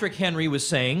convention, Patrick Henry was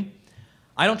saying,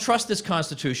 I don't trust this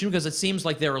Constitution because it seems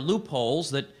like there are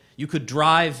loopholes that you could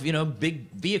drive,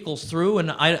 big vehicles through, and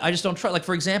I just don't trust. Like,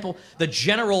 for example, the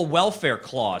general welfare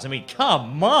clause. I mean,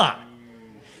 come on.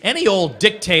 Any old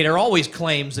dictator always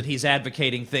claims that he's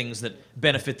advocating things that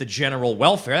benefit the general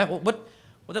welfare.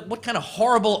 What kind of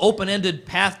horrible, open-ended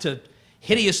path to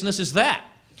hideousness is that?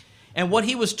 And what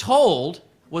he was told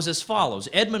was as follows.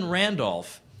 Edmund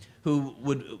Randolph, who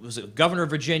was a governor of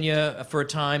Virginia for a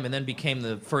time and then became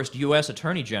the first U.S.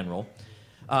 Attorney General,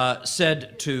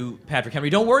 said to Patrick Henry,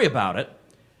 don't worry about it,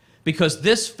 because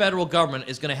this federal government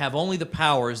is going to have only the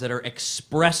powers that are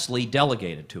expressly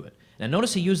delegated to it. Now,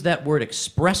 notice he used that word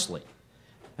expressly.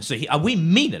 So we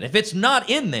mean it. If it's not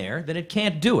in there, then it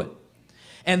can't do it.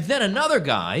 And then another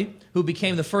guy who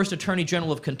became the first Attorney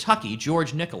General of Kentucky,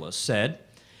 George Nicholas, said,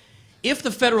 if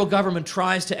the federal government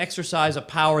tries to exercise a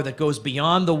power that goes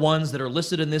beyond the ones that are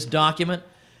listed in this document,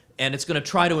 and it's going to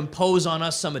try to impose on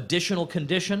us some additional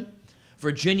condition,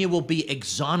 Virginia will be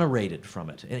exonerated from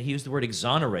it. And he used the word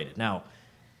exonerated. Now,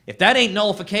 if that ain't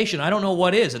nullification, I don't know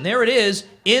what is. And there it is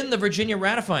in the Virginia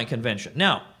Ratifying Convention.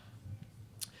 Now,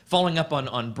 following up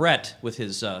on Brett with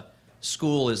his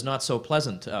school is not so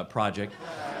pleasant project,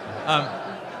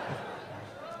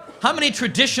 how many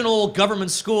traditional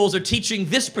government schools are teaching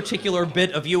this particular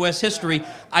bit of U.S. history?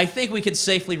 I think we could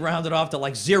safely round it off to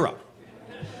like 0.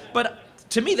 But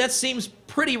to me, that seems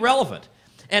pretty relevant.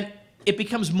 And it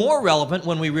becomes more relevant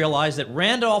when we realize that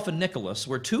Randolph and Nicholas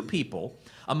were two people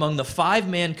among the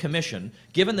 5-man commission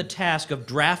given the task of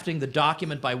drafting the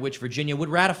document by which Virginia would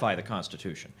ratify the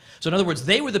Constitution. So in other words,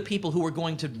 they were the people who were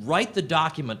going to write the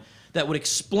document that would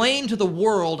explain to the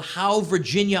world how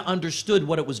Virginia understood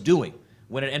what it was doing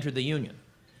when it entered the Union.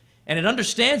 And it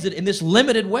understands it in this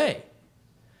limited way,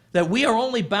 that we are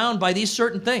only bound by these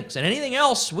certain things, and anything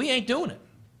else, we ain't doing it.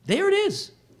 There it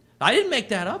is. I didn't make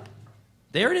that up.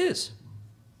 There it is.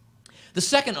 The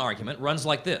second argument runs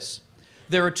like this.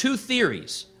 There are two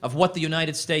theories of what the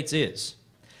United States is.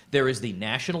 There is the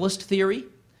nationalist theory,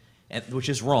 which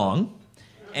is wrong,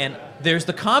 and there's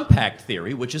the compact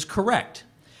theory, which is correct.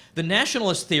 The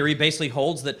nationalist theory basically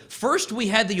holds that first we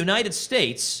had the United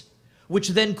States, which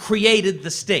then created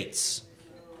the states.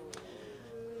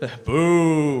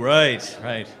 Boo,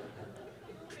 right.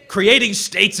 Creating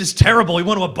states is terrible. We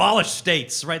want to abolish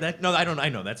states, right? I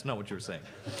know, that's not what you were saying.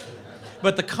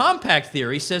 But the compact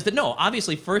theory says that no,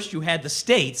 obviously first you had the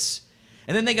states,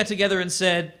 and then they got together and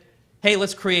said, hey,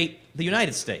 let's create the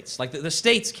United States. Like the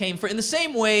states came in the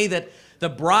same way that the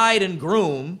bride and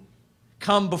groom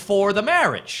come before the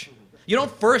marriage. You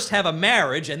don't first have a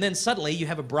marriage and then suddenly you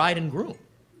have a bride and groom.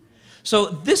 So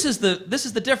this is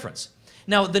the difference.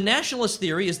 Now, the nationalist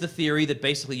theory is the theory that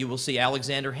basically you will see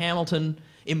Alexander Hamilton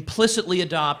implicitly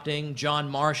adopting, John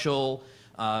Marshall,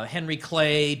 Henry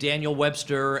Clay, Daniel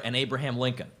Webster, and Abraham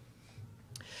Lincoln.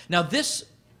 Now, this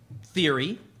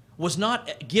theory was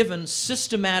not given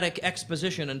systematic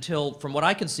exposition until, from what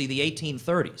I can see, the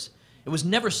 1830s. It was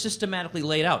never systematically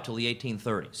laid out till the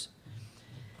 1830s.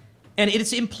 And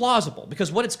it's implausible,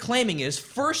 because what it's claiming is,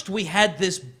 first we had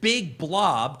this big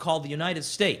blob called the United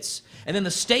States, and then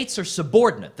the states are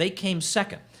subordinate. They came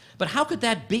second. But how could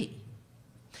that be?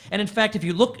 And in fact, if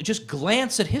you just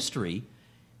glance at history,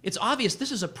 it's obvious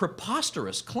this is a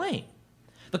preposterous claim.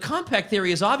 The compact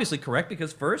theory is obviously correct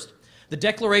because first, the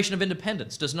Declaration of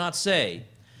Independence does not say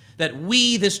that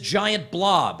we, this giant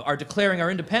blob, are declaring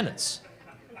our independence.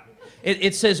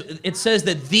 It says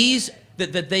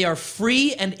that they are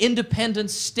free and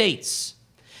independent states.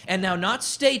 And now, not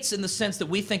states in the sense that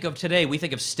we think of today. We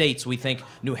think of states, we think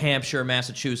New Hampshire,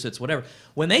 Massachusetts, whatever.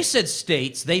 When they said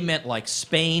states, they meant like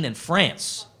Spain and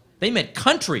France. They meant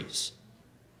countries.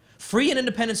 Free and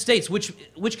independent states,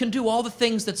 which can do all the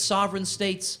things that sovereign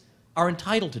states are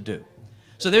entitled to do.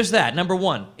 So there's that, number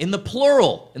one, in the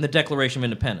plural in the Declaration of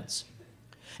Independence.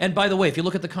 And by the way, if you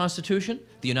look at the Constitution,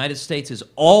 the United States is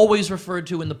always referred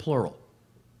to in the plural.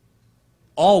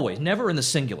 Always, never in the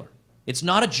singular. It's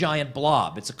not a giant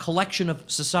blob, it's a collection of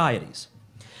societies.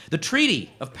 The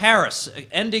Treaty of Paris,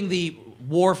 ending the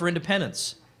war for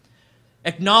independence,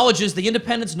 acknowledges the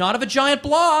independence not of a giant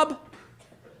blob,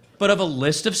 but of a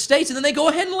list of states, and then they go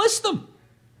ahead and list them.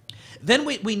 Then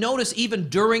we notice even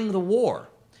during the war,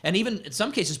 and even in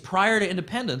some cases prior to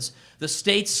independence, the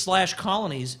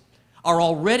states/colonies are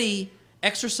already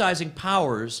exercising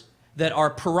powers that are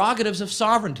prerogatives of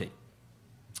sovereignty.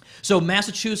 So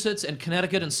Massachusetts and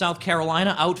Connecticut and South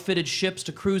Carolina outfitted ships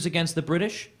to cruise against the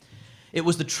British. It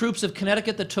was the troops of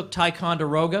Connecticut that took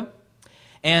Ticonderoga.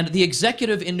 And the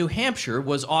executive in New Hampshire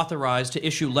was authorized to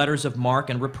issue letters of marque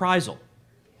and reprisal.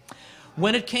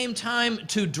 When it came time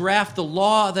to draft the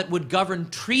law that would govern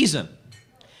treason,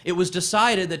 it was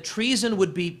decided that treason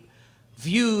would be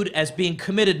viewed as being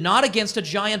committed not against a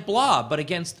giant blob, but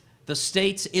against the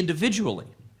states individually.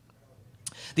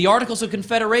 The Articles of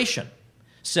Confederation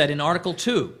said in Article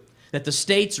 2 that the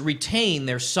states retain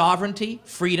their sovereignty,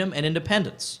 freedom, and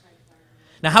independence.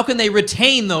 Now, how can they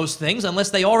retain those things unless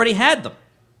they already had them?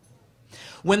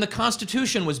 When the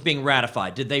Constitution was being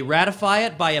ratified, did they ratify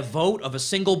it by a vote of a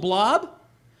single blob?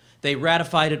 They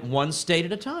ratified it one state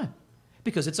at a time,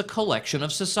 because it's a collection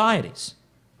of societies.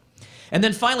 And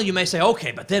then finally you may say,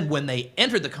 okay, but then when they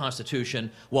entered the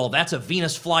Constitution, well, that's a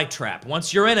Venus flytrap.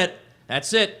 Once you're in it,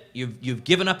 that's it. You've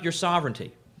given up your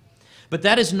sovereignty. But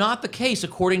that is not the case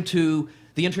according to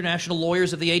the international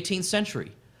lawyers of the 18th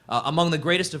century, among the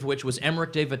greatest of which was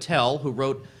Emmerich de Vattel, who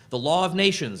wrote The Law of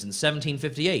Nations in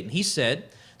 1758. And he said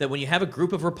that when you have a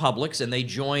group of republics and they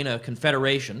join a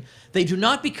confederation, they do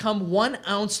not become 1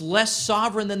 ounce less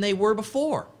sovereign than they were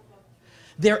before.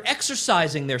 They're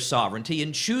exercising their sovereignty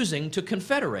in choosing to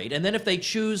confederate, and then if they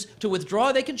choose to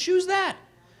withdraw, they can choose that.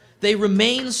 They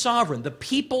remain sovereign. The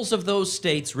peoples of those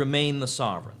states remain the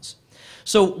sovereigns.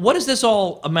 So what does this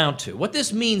all amount to? What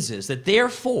this means is that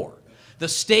therefore, the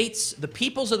states, the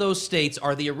peoples of those states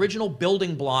are the original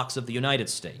building blocks of the United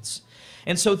States.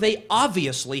 And so they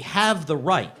obviously have the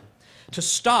right to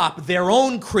stop their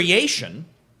own creation,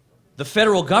 the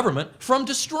federal government, from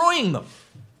destroying them.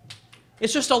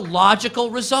 It's just a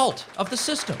logical result of the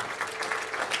system.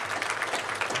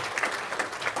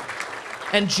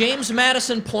 And James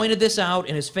Madison pointed this out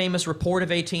in his famous Report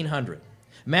of 1800.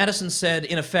 Madison said,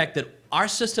 in effect, that our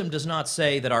system does not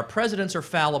say that our presidents are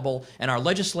fallible and our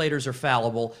legislators are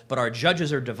fallible, but our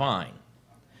judges are divine.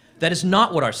 That is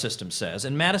not what our system says.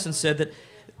 And Madison said that,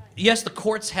 yes, the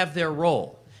courts have their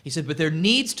role. He said, but there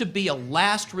needs to be a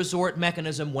last resort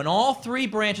mechanism when all 3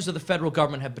 branches of the federal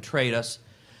government have betrayed us.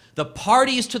 The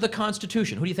parties to the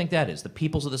Constitution, who do you think that is? The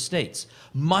peoples of the states,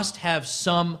 must have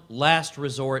some last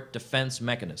resort defense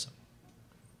mechanism.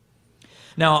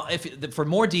 Now, for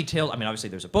more detail, I mean, obviously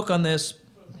there's a book on this,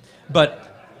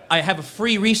 but I have a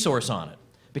free resource on it.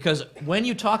 Because when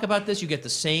you talk about this, you get the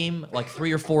same, like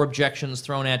 3 or 4 objections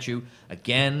thrown at you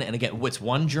again and again. It's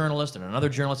one journalist and another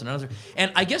journalist and another.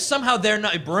 And I guess somehow they're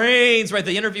not, brains, right,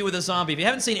 the Interview with a Zombie. If you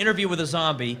haven't seen Interview with a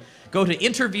Zombie, go to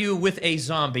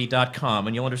interviewwithazombie.com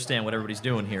and you'll understand what everybody's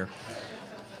doing here.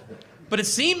 But it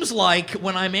seems like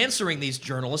when I'm answering these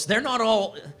journalists, they're not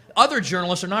all, other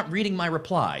journalists are not reading my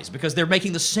replies because they're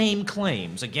making the same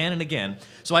claims again and again.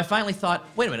 So I finally thought,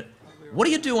 wait a minute. What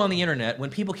do you do on the internet when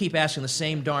people keep asking the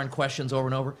same darn questions over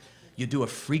and over? You do a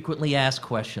frequently asked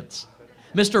questions.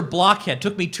 Mr. Blockhead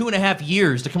took me 2.5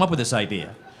 years to come up with this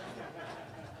idea.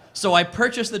 So I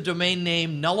purchased the domain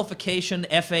name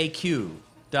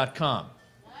nullificationfaq.com.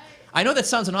 I know that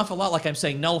sounds an awful lot like I'm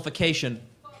saying nullification,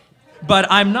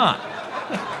 but I'm not.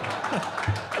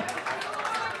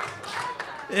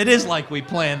 It is like we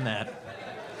planned that.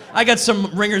 I got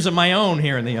some ringers of my own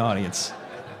here in the audience.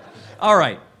 All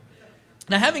right.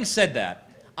 Now, having said that,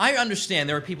 I understand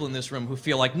there are people in this room who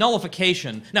feel like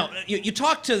nullification. Now, you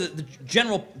talk to the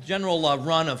general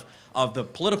run of the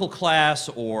political class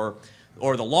or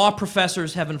the law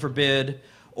professors, heaven forbid,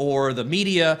 or the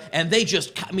media, and they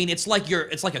just, I mean, it's like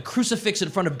a crucifix in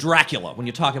front of Dracula when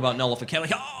you talk about nullification.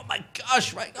 Like, oh my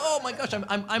gosh, right? Oh my gosh,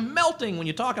 I'm melting when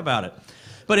you talk about it.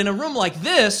 But in a room like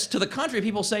this, to the contrary,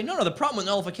 people say, no, the problem with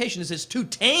nullification is it's too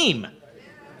tame.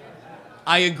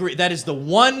 I agree. That is the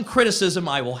one criticism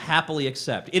I will happily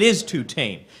accept. It is too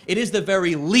tame. It is the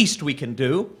very least we can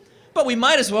do, but we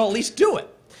might as well at least do it.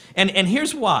 And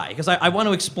here's why, because I want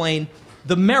to explain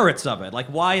the merits of it, like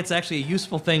why it's actually a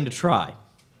useful thing to try.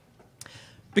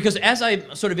 Because as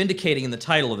I'm sort of indicating in the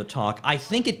title of the talk, I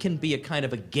think it can be a kind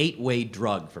of a gateway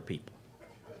drug for people.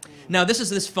 Now, this is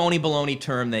this phony baloney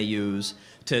term they use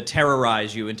to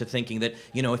terrorize you into thinking that,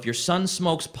 you know, if your son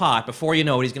smokes pot, before you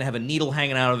know it, he's going to have a needle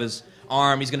hanging out of his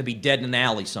arm, he's going to be dead in an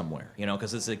alley somewhere, you know,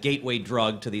 because it's a gateway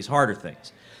drug to these harder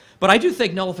things. But I do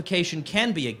think nullification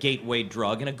can be a gateway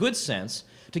drug in a good sense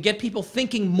to get people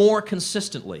thinking more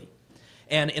consistently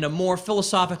and in a more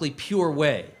philosophically pure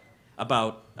way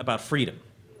about freedom.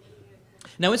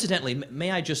 Now, incidentally,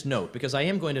 may I just note, because I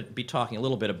am going to be talking a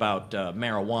little bit about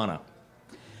marijuana,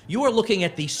 you are looking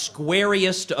at the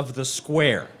squariest of the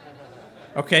square,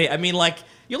 okay? I mean, like,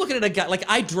 you're looking at a guy, like,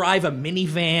 I drive a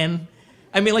minivan.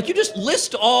 I mean, like, you just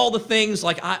list all the things,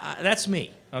 like, that's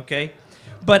me, okay?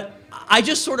 But I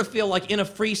just sort of feel like in a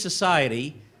free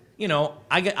society, you know,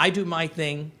 I do my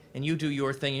thing, and you do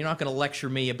your thing. You're not going to lecture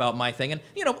me about my thing. And,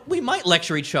 you know, we might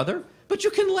lecture each other, but you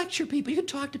can lecture people, you can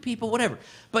talk to people, whatever.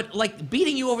 But, like,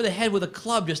 beating you over the head with a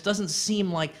club just doesn't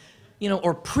seem like, you know,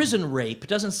 or prison rape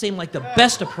doesn't seem like the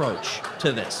best approach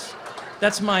to this.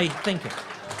 That's my thinking.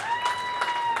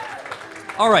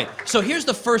 All right, so here's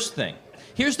the first thing.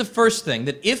 Here's the first thing,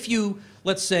 that if you,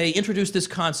 let's say, introduce this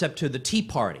concept to the Tea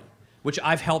Party, which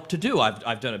I've helped to do.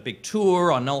 I've done a big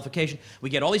tour on nullification. We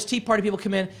get all these Tea Party people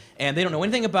come in, and they don't know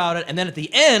anything about it, and then at the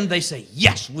end, they say,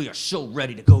 yes, we are so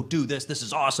ready to go do this. This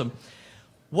is awesome.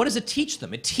 What does it teach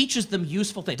them? It teaches them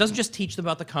useful things. It doesn't just teach them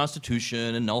about the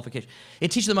Constitution and nullification.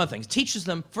 It teaches them other things. It teaches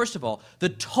them, first of all, the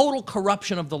total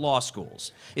corruption of the law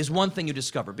schools is one thing you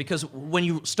discover. Because when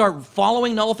you start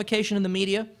following nullification in the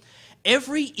media,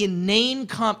 every inane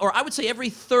or I would say every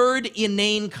third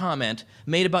inane comment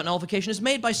made about nullification is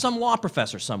made by some law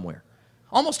professor somewhere.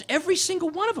 Almost every single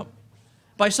one of them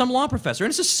by some law professor. And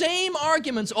it's the same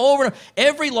arguments over and over.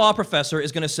 Every law professor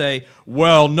is going to say,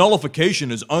 well,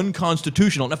 nullification is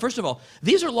unconstitutional. Now, first of all,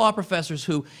 these are law professors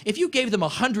who, if you gave them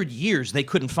 100 years, they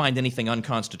couldn't find anything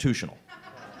unconstitutional.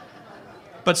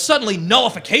 But suddenly,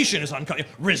 nullification is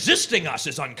unconstitutional. Resisting us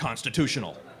is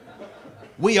unconstitutional.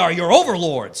 We are your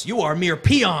overlords. You are mere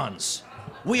peons.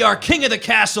 We are king of the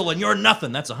castle and you're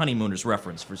nothing. That's a Honeymooners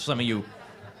reference for some of you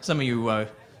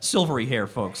silvery hair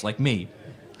folks like me.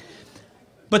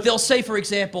 But they'll say, for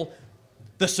example,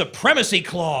 the Supremacy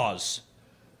Clause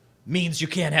means you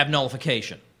can't have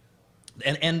nullification.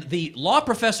 And the law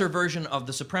professor version of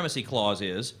the Supremacy Clause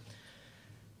is,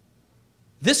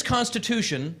 this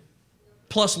Constitution,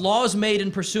 plus laws made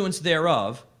in pursuance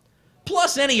thereof,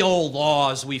 plus any old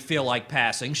laws we feel like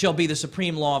passing, shall be the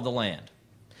supreme law of the land.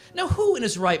 Now, who in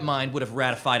his right mind would have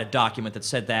ratified a document that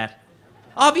said that?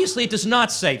 Obviously, it does not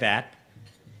say that.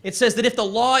 It says that if the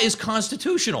law is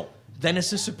constitutional, then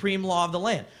it's the supreme law of the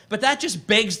land. But that just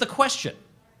begs the question.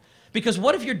 Because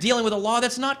what if you're dealing with a law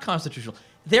that's not constitutional?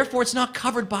 Therefore, it's not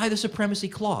covered by the Supremacy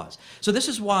Clause. So this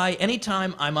is why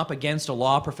anytime I'm up against a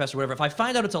law professor or whatever, if I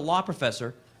find out it's a law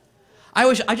professor,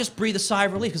 I just breathe a sigh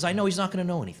of relief because I know he's not going to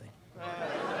know anything.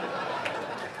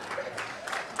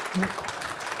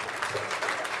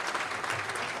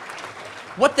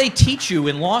 What they teach you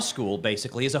in law school,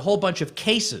 basically, is a whole bunch of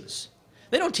cases.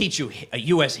 They don't teach you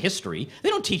U.S. history. They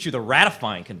don't teach you the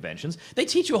ratifying conventions. They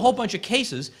teach you a whole bunch of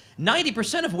cases,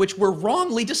 90% of which were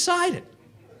wrongly decided.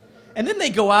 And then they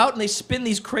go out and they spin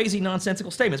these crazy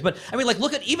nonsensical statements. But, I mean, like,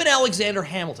 look at even Alexander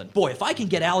Hamilton. Boy, if I can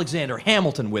get Alexander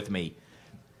Hamilton with me,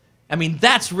 I mean,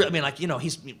 that's really, I mean, like, you know,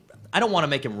 I don't want to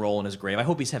make him roll in his grave. I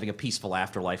hope he's having a peaceful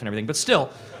afterlife and everything. But still,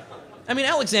 I mean,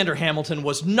 Alexander Hamilton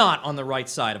was not on the right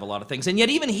side of a lot of things. And yet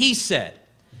even he said,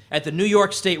 at the New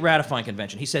York State Ratifying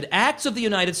Convention, he said, acts of the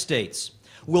United States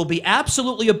will be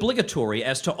absolutely obligatory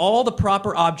as to all the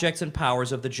proper objects and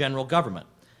powers of the general government.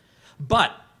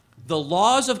 But the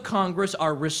laws of Congress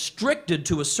are restricted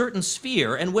to a certain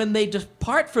sphere, and when they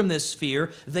depart from this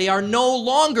sphere, they are no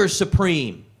longer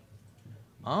supreme.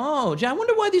 Oh, gee, I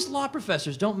wonder why these law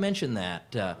professors don't mention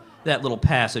that, that little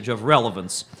passage of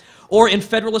relevance. Or in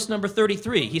Federalist number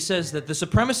 33, he says that the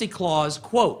Supremacy Clause,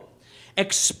 quote,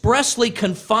 expressly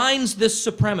confines this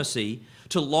supremacy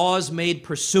to laws made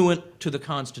pursuant to the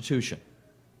Constitution.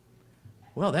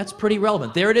 Well, that's pretty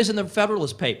relevant. There it is in the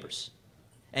Federalist Papers.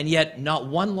 And yet, not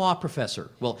one law professor.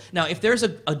 Well, now, if there's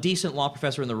a decent law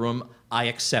professor in the room, I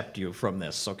accept you from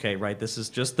this, okay, right? This is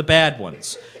just the bad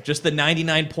ones. Just the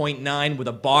 99.9 with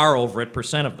a bar over it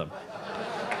 % of them.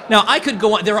 Now, I could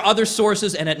go on. There are other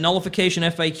sources, and at Nullification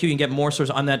FAQ, you can get more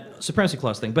sources on that Supremacy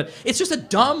Clause thing. But it's just a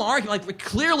dumb argument. Like,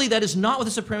 clearly, that is not what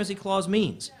the Supremacy Clause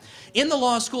means. In the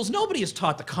law schools, nobody is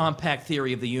taught the compact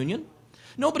theory of the Union.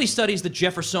 Nobody studies the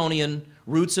Jeffersonian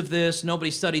roots of this.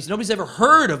 Nobody's ever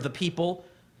heard of the people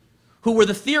who were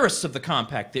the theorists of the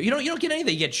compact theory. You don't get any of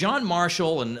that. You get John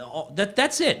Marshall, and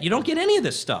that's it. You don't get any of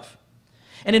this stuff.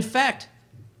 And in fact,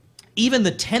 even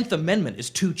the 10th Amendment is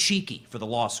too cheeky for the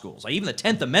law schools. Even the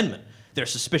 10th Amendment, they're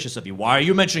suspicious of you. Why are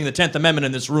you mentioning the 10th Amendment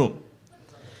in this room?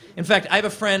 In fact, I have a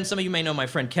friend, some of you may know my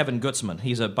friend Kevin Gutzman.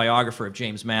 He's a biographer of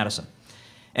James Madison.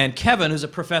 And Kevin is a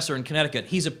professor in Connecticut.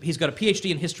 He's got a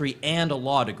PhD in history and a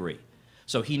law degree.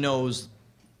 So he knows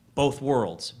both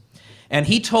worlds. And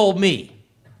he told me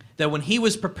that when he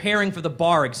was preparing for the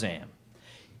bar exam,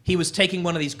 he was taking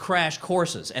one of these crash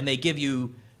courses, and they give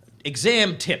you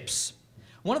exam tips.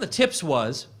 One of the tips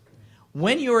was,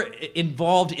 when you're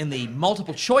involved in the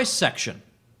multiple choice section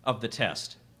of the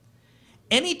test,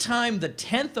 anytime the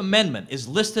 10th Amendment is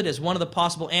listed as one of the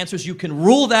possible answers, you can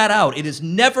rule that out. It is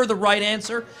never the right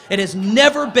answer. It has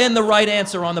never been the right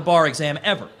answer on the bar exam,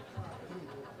 ever.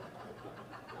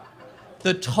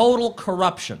 The total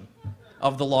corruption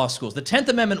of the law schools. The 10th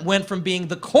Amendment went from being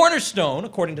the cornerstone,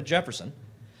 according to Jefferson,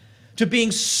 to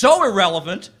being so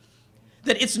irrelevant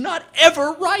that it's not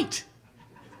ever right.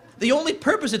 The only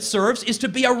purpose it serves is to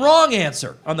be a wrong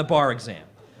answer on the bar exam.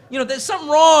 You know, there's something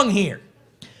wrong here.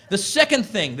 The second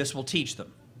thing this will teach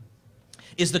them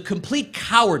is the complete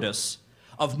cowardice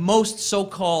of most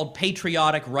so-called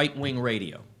patriotic right-wing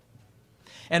radio.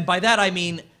 And by that I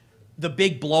mean the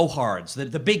big blowhards,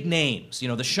 the big names, you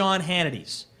know, the Sean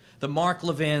Hannitys, the Mark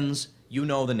Levins, you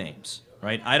know the names,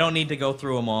 right? I don't need to go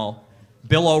through them all.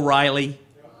 Bill O'Reilly,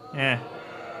 I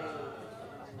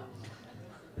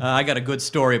got a good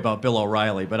story about Bill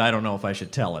O'Reilly, but I don't know if I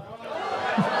should tell it.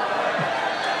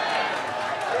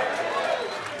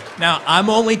 Now, I'm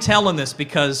only telling this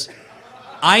because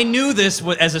I knew this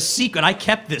as a secret. I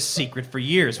kept this secret for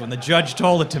years when the judge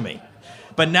told it to me.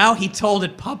 But now he told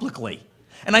it publicly.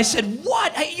 And I said,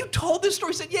 what? Hey, you told this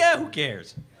story? He said, yeah, who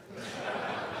cares?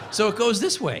 So it goes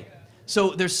this way.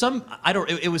 So there's some, I don't,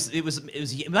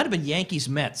 it might have been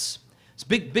Yankees-Mets. It's a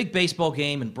big baseball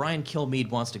game, and Brian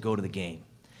Kilmeade wants to go to the game.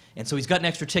 And so he's got an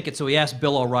extra ticket, so he asked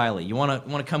Bill O'Reilly, you want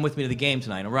to come with me to the game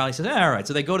tonight? And O'Reilly says, all right.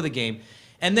 So they go to the game.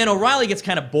 And then O'Reilly gets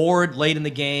kind of bored late in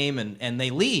the game, and they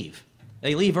leave.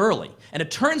 They leave early. And it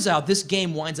turns out this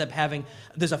game winds up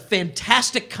there's a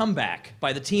fantastic comeback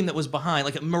by the team that was behind,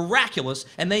 like miraculous,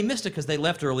 and they missed it because they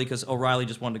left early because O'Reilly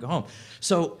just wanted to go home.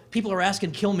 So people are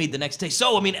asking Kilmeade the next day,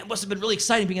 so, I mean, it must have been really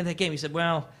exciting being in that game. He said,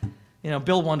 well, you know,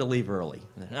 Bill wanted to leave early.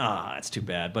 That's too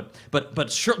bad.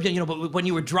 But sure, you know, but when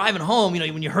you were driving home, you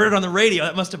know, when you heard it on the radio,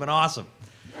 that must have been awesome.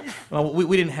 Well,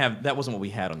 we didn't have, that wasn't what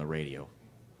we had on the radio.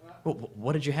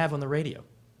 What did you have on the radio?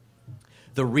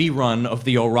 The rerun of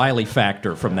the O'Reilly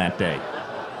Factor from that day.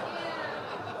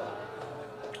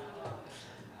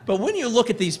 But when you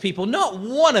look at these people, not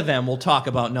one of them will talk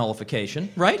about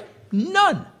nullification, right?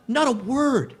 None. Not a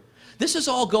word. This is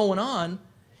all going on,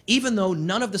 even though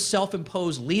none of the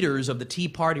self-imposed leaders of the Tea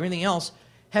Party or anything else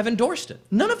have endorsed it.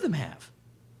 None of them have.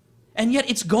 And yet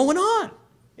it's going on.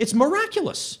 It's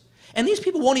miraculous. And these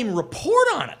people won't even report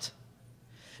on it.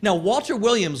 Now, Walter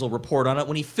Williams will report on it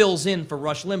when he fills in for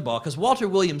Rush Limbaugh, because Walter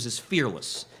Williams is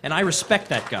fearless, and I respect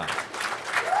that guy.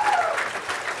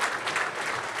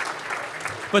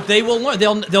 But they will learn.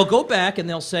 They'll go back and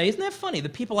they'll say, isn't that funny? The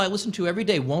people I listen to every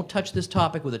day won't touch this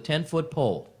topic with a 10-foot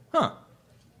pole. Huh.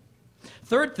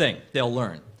 Third thing they'll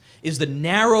learn is the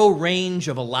narrow range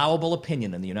of allowable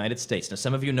opinion in the United States. Now,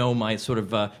 some of you know my sort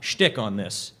of shtick on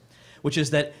this, which is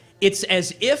that it's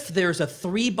as if there's a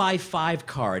 3x5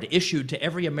 card issued to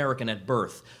every American at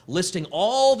birth listing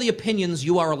all the opinions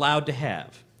you are allowed to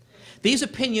have. These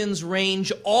opinions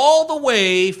range all the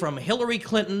way from Hillary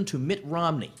Clinton to Mitt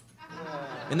Romney.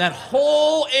 In that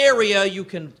whole area, you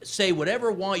can say whatever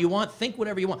you want, think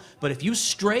whatever you want. But if you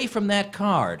stray from that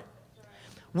card,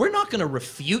 we're not going to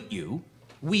refute you,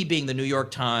 we being the New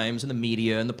York Times and the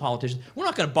media and the politicians. We're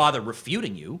not going to bother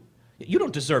refuting you. You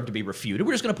don't deserve to be refuted.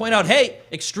 We're just going to point out, hey,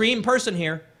 extreme person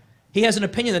here. He has an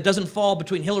opinion that doesn't fall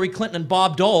between Hillary Clinton and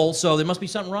Bob Dole, so there must be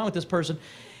something wrong with this person.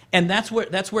 And that's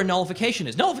where nullification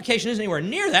is. Nullification isn't anywhere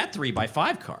near that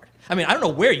 3x5 card. I mean, I don't know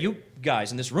where you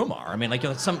guys in this room are. I mean, like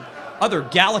some other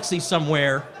galaxy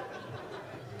somewhere.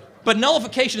 But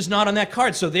nullification is not on that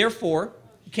card, so therefore,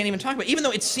 you can't even talk about it, even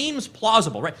though it seems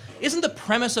plausible, right? Isn't the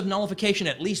premise of nullification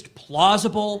at least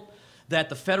plausible, that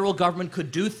the federal government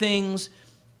could do things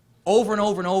over and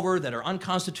over and over that are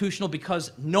unconstitutional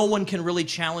because no one can really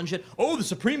challenge it? Oh, the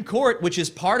Supreme Court, which is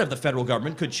part of the federal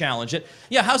government, could challenge it.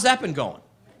 Yeah, how's that been going?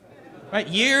 Right,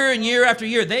 year and year after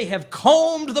year, they have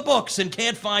combed the books and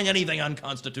can't find anything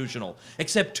unconstitutional,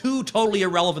 except two totally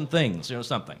irrelevant things, you know,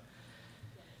 something.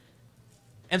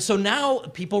 And so now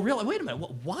people realize, wait a minute,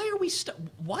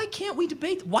 why can't we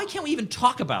debate? Why can't we even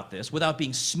talk about this without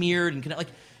being smeared and like?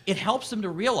 It helps them to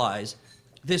realize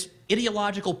this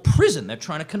ideological prison they're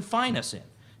trying to confine us in.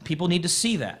 People need to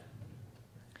see that.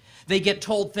 They get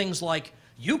told things like,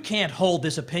 you can't hold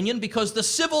this opinion because the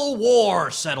Civil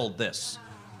War settled this.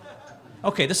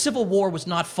 Okay, the Civil War was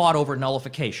not fought over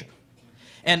nullification.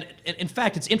 And in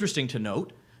fact, it's interesting to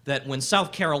note that when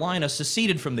South Carolina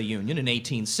seceded from the Union in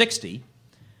 1860,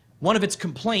 one of its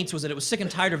complaints was that it was sick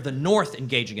and tired of the North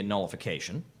engaging in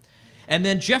nullification. And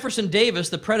then Jefferson Davis,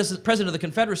 the president of the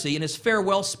Confederacy, in his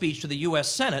farewell speech to the U.S.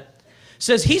 Senate,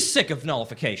 says he's sick of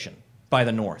nullification by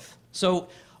the North. So,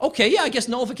 okay, yeah, I guess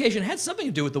nullification had something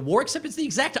to do with the war, except it's the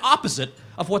exact opposite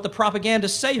of what the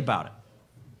propagandists say about it.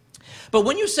 But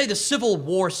when you say the Civil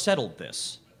War settled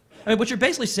this, I mean, what you're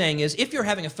basically saying is, if you're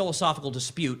having a philosophical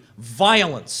dispute,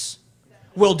 violence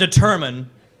will determine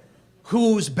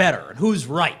who's better and who's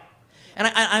right. And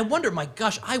I wonder, my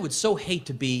gosh, I would so hate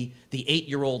to be the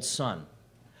 8-year-old son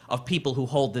of people who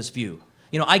hold this view.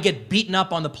 You know, I get beaten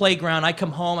up on the playground, I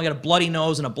come home, I got a bloody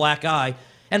nose and a black eye,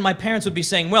 and my parents would be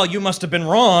saying, well, you must have been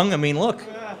wrong. I mean, look,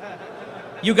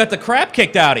 you got the crap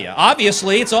kicked out of you.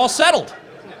 Obviously, it's all settled.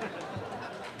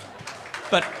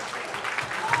 But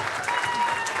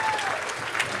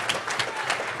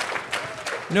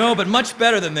no, but much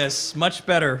better than this, much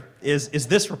better is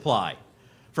this reply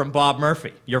from Bob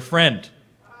Murphy, your friend,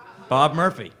 Bob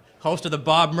Murphy, host of the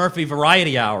Bob Murphy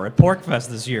Variety Hour at PorcFest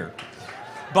this year.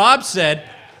 Bob said,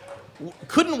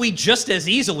 couldn't we just as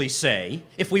easily say,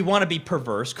 if we want to be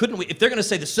perverse, couldn't we, if they're going to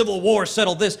say the Civil War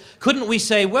settled this, couldn't we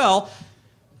say, well,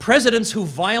 presidents who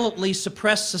violently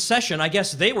suppressed secession, I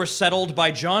guess they were settled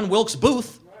by John Wilkes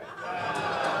Booth.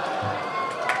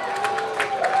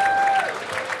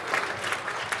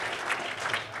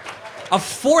 A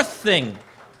fourth thing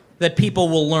that people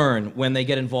will learn when they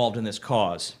get involved in this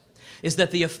cause is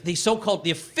that the so-called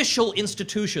official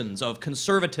institutions of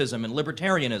conservatism and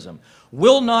libertarianism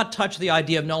will not touch the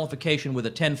idea of nullification with a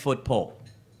 10-foot pole.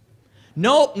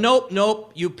 Nope, nope,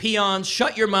 nope, you peons,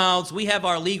 shut your mouths. We have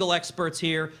our legal experts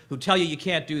here who tell you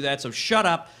can't do that, so shut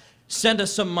up, send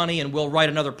us some money, and we'll write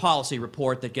another policy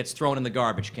report that gets thrown in the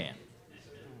garbage can.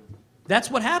 That's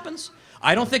what happens.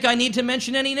 I don't think I need to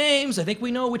mention any names. I think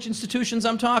we know which institutions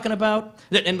I'm talking about.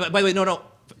 And by the way, no,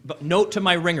 note to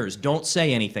my ringers, don't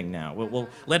say anything now. We'll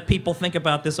let people think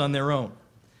about this on their own.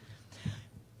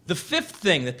 The fifth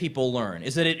thing that people learn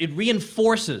is that it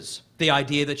reinforces the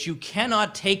idea that you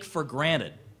cannot take for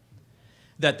granted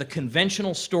that the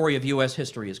conventional story of U.S.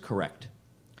 history is correct.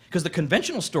 Because the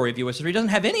conventional story of U.S. history doesn't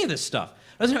have any of this stuff.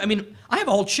 I mean, I have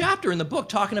a whole chapter in the book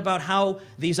talking about how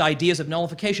these ideas of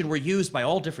nullification were used by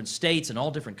all different states in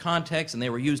all different contexts, and they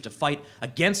were used to fight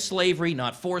against slavery,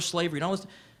 not for slavery, and all this.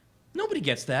 Nobody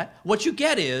gets that. What you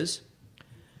get is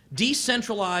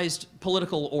decentralized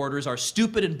political orders are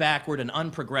stupid and backward and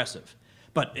unprogressive.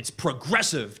 But it's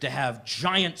progressive to have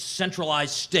giant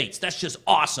centralized states. That's just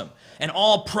awesome. And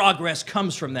all progress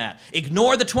comes from that.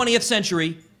 Ignore the 20th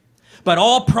century, but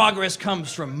all progress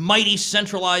comes from mighty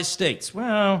centralized states.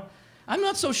 Well, I'm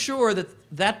not so sure that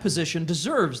that position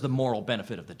deserves the moral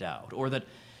benefit of the doubt, or that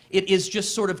it is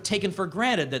just sort of taken for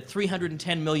granted that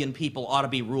 310 million people ought to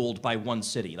be ruled by one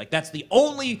city. Like, that's the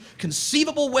only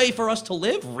conceivable way for us to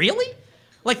live? Really?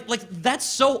 Like that's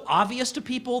so obvious to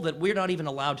people that we're not even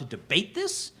allowed to debate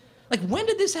this? Like, when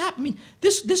did this happen? I mean,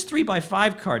 this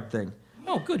 3x5 card thing.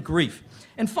 Oh, good grief.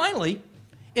 And finally,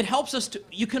 it helps us to,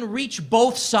 you can reach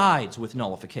both sides with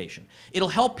nullification. It'll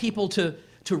help people to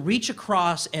reach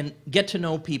across and get to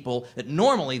know people that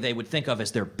normally they would think of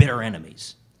as their bitter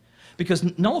enemies.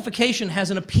 Because nullification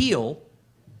has an appeal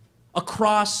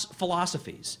across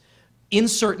philosophies in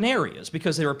certain areas,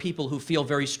 because there are people who feel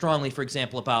very strongly, for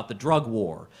example, about the drug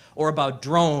war, or about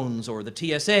drones, or the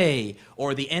TSA,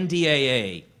 or the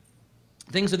NDAA,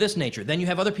 things of this nature. Then you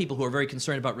have other people who are very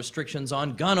concerned about restrictions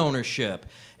on gun ownership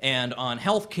and on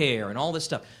health care and all this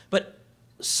stuff. But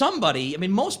somebody, I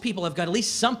mean, most people have got at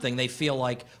least something they feel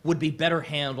like would be better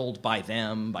handled by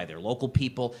them, by their local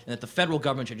people, and that the federal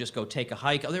government should just go take a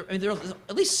hike. I mean, there's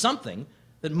at least something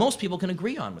that most people can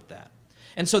agree on with that.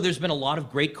 And so there's been a lot of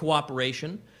great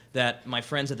cooperation that my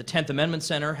friends at the 10th Amendment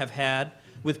Center have had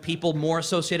with people more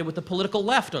associated with the political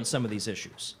left on some of these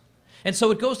issues. And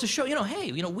so it goes to show,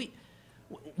 hey,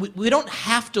 we don't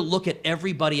have to look at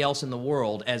everybody else in the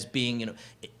world as being,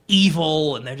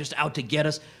 evil and they're just out to get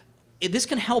us. This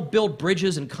can help build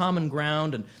bridges and common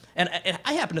ground. And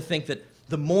I happen to think that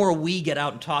the more we get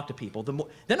out and talk to people, the more,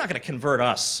 they're not going to convert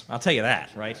us. I'll tell you that,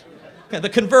 right? The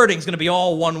converting is going to be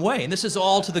all one way, and this is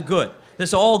all to the good. This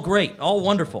is all great, all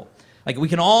wonderful. Like, we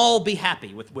can all be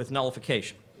happy with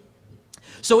nullification.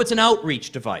 So it's an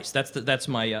outreach device. That's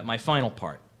my final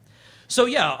part. So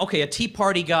yeah, okay, a Tea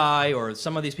Party guy or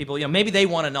some of these people, you know, maybe they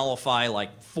want to nullify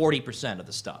like 40% of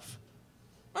the stuff.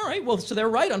 All right, well, so they're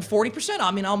right on 40%. I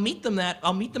mean, I'll meet them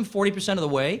 40% of the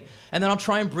way, and then I'll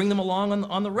try and bring them along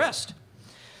on the rest.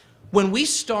 When we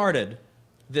started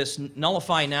this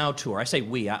Nullify Now tour, I say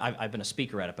we, I've been a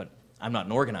speaker at it, but I'm not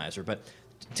an organizer, but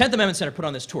 10th Amendment Center put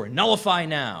on this tour, Nullify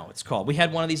Now, it's called. We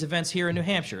had one of these events here in New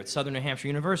Hampshire, at Southern New Hampshire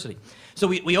University. So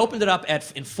we opened it up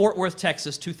in Fort Worth,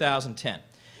 Texas, 2010.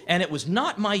 And it was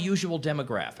not my usual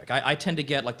demographic. I tend to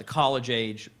get like the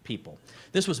college-age people.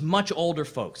 This was much older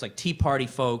folks, like Tea Party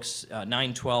folks,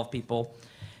 9/12 people.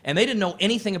 And they didn't know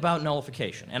anything about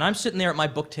nullification. And I'm sitting there at my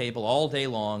book table all day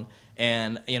long,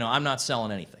 and you know, I'm not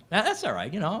selling anything. Now, that's all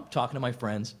right, you know, I'm talking to my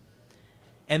friends.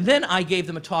 And then I gave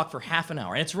them a talk for half an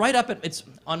hour. And it's right up it's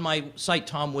on my site,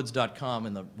 tomwoods.com.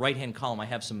 In the right-hand column, I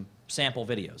have some sample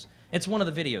videos. It's one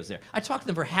of the videos there. I talked to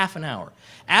them for half an hour.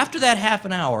 After that half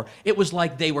an hour, it was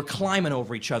like they were climbing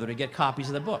over each other to get copies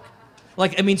of the book.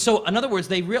 Like, I mean, so in other words,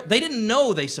 they didn't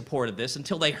know they supported this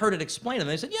until they heard it explained, and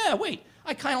they said, yeah, wait,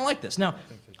 I kind of like this. Now,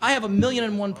 I have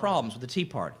 1,000,001 problems with the Tea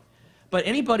Party. But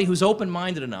anybody who's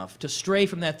open-minded enough to stray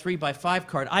from that 3x5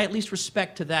 card, I at least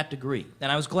respect to that degree.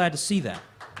 And I was glad to see that.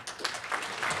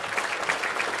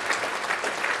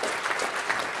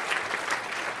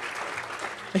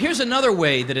 Here's another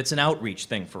way that it's an outreach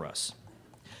thing for us.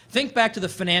 Think back to the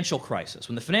financial crisis.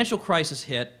 When the financial crisis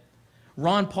hit,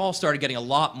 Ron Paul started getting a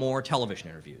lot more television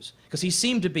interviews because he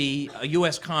seemed to be a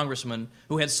U.S. congressman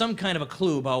who had some kind of a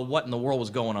clue about what in the world was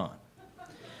going on.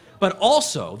 But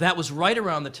also, that was right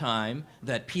around the time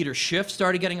that Peter Schiff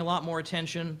started getting a lot more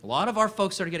attention. A lot of our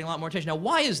folks started getting a lot more attention. Now,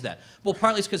 why is that? Well,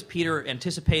 partly it's because Peter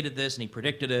anticipated this and he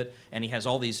predicted it, and he has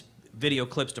all these video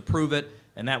clips to prove it,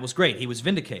 and that was great. He was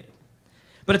vindicated.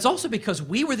 But it's also because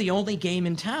we were the only game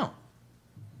in town.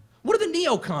 What do the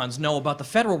neocons know about the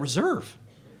Federal Reserve?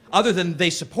 Other than they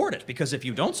support it, because if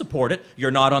you don't support it, you're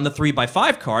not on the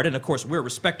 3x5 card, and of course we're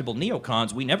respectable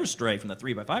neocons, we never stray from the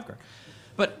 3x5 card.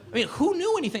 But, I mean, who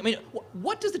knew anything? I mean,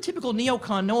 what does the typical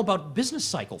neocon know about business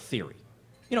cycle theory?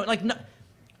 You know, like,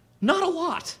 not a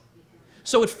lot.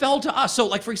 So it fell to us. So,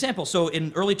 like, for example, so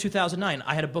in early 2009,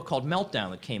 I had a book called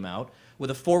Meltdown that came out with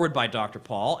a foreword by Dr.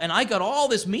 Paul, and I got all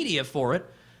this media for it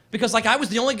because, like, I was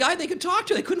the only guy they could talk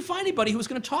to. They couldn't find anybody who was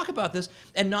going to talk about this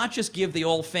and not just give the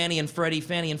old Fannie and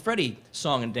Freddie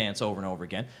song and dance over and over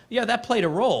again. Yeah, that played a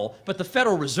role, but the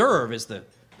Federal Reserve is the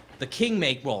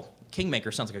kingmaker. Well,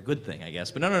 kingmaker sounds like a good thing, I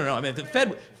guess, but no. I mean, the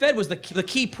Fed was the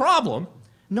key problem.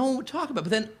 No one would talk about it.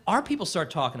 But then our people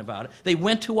started talking about it. They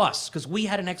went to us because we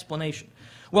had an explanation.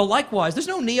 Well, likewise, there's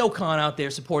no neocon out there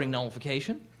supporting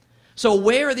nullification. So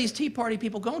where are these Tea Party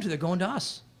people going to? They're going to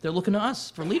us. They're looking to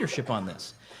us for leadership on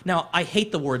this. Now, I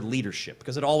hate the word leadership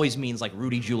because it always means like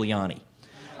Rudy Giuliani.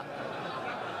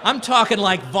 I'm talking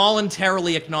like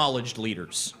voluntarily acknowledged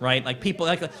leaders, right? Like people,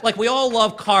 like we all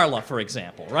love Carla, for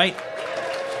example, right?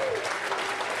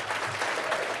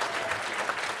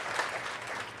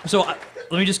 So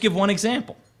let me just give one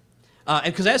example.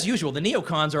 Because as usual, the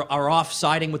neocons are off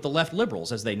siding with the left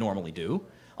liberals, as they normally do,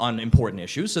 on important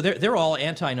issues. So they're all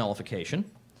anti-nullification.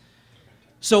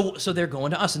 So they're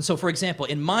going to us. And so, for example,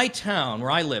 in my town where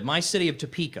I live, my city of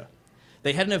Topeka,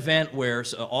 they had an event where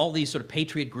all these sort of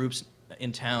patriot groups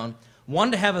in town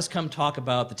wanted to have us come talk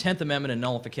about the 10th Amendment and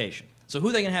nullification. So who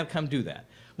are they going to have come do that?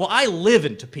 Well, I live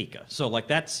in Topeka, so like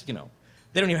that's, you know,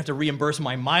 they don't even have to reimburse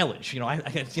my mileage. You know, I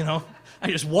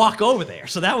just walk over there,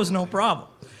 so that was no problem.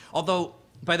 Although,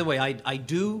 by the way, I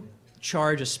do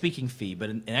charge a speaking fee, but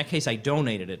in that case I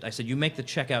donated it. I said, you make the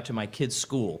check out to my kid's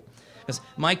school. Because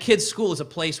my kid's school is a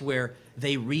place where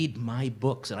they read my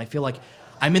books, and I feel like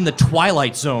I'm in the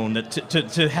twilight zone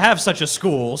to have such a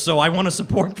school, so I want to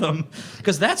support them.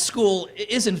 Because that school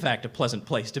is, in fact, a pleasant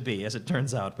place to be, as it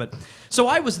turns out. But so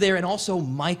I was there, and also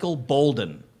Michael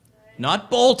Bolden. Not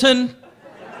Bolton.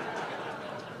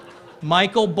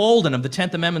 Michael Bolden of the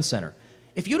 10th Amendment Center.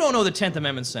 If you don't know the 10th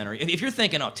Amendment Center, if you're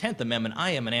thinking, oh, 10th Amendment,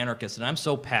 I am an anarchist and I'm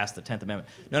so past the 10th Amendment.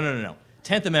 No.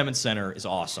 10th Amendment Center is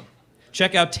awesome.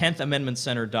 Check out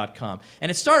 10thamendmentcenter.com.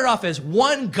 And it started off as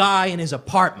one guy in his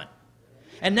apartment.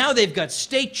 And now they've got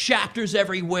state chapters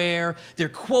everywhere. They're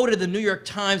quoted in the New York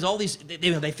Times. All these,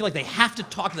 they feel like they have to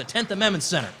talk to the 10th Amendment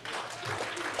Center.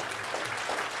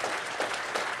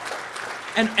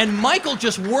 And Michael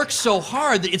just works so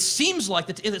hard that it seems like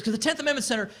because the 10th Amendment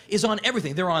Center is on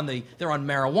everything. They're on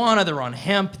marijuana, they're on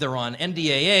hemp, they're on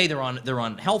NDAA, they're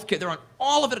on healthcare, they're on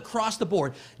all of it across the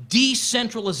board.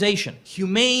 Decentralization,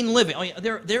 humane living. I mean,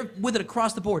 they're with it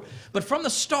across the board. But from the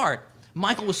start,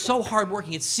 Michael was so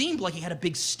hardworking, it seemed like he had a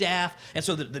big staff, and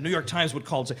so the New York Times would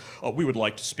call and say, "Oh, we would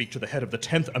like to speak to the head of the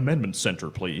 10th Amendment Center,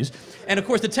 please." And of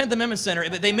course, the 10th Amendment Center,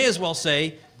 they may as well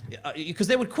say, because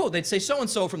they would quote, they'd say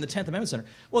so-and-so from the 10th Amendment Center.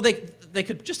 Well, they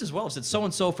could just as well have said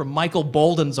so-and-so from Michael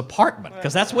Bolden's apartment,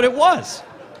 because that's what it was.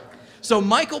 So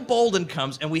Michael Bolden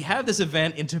comes, and we have this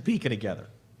event in Topeka together.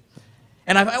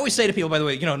 And I always say to people, by the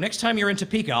way, you know, next time you're in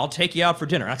Topeka, I'll take you out for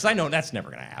dinner, because I know that's never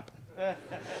going to happen.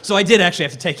 So I did actually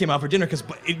have to take him out for dinner because,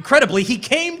 incredibly, he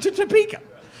came to Topeka.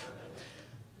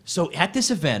 So at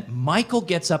this event, Michael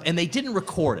gets up, and they didn't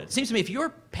record it. It seems to me if you're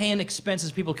paying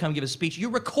expenses, people come give a speech, you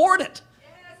record it.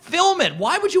 Yes. Film it.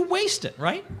 Why would you waste it,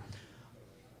 right?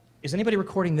 Is anybody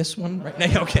recording this one right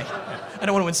now? Okay. I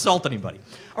don't want to insult anybody.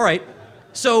 All right.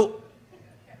 So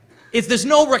there's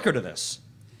no record of this.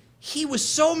 He was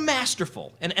so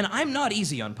masterful, and I'm not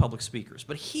easy on public speakers,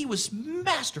 but he was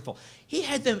masterful. He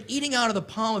had them eating out of the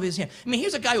palm of his hand. I mean,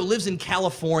 here's a guy who lives in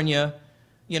California,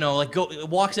 you know, like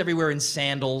walks everywhere in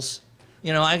sandals,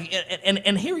 you know,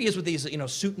 and here he is with these, you know,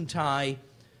 suit and tie,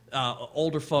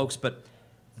 older folks, but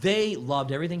they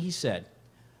loved everything he said.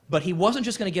 But he wasn't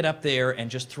just going to get up there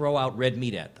and just throw out red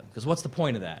meat at them, because what's the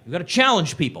point of that? You've got to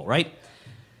challenge people, right?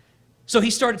 So he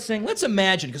started saying, let's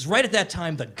imagine, because right at that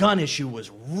time, the gun issue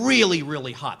was really,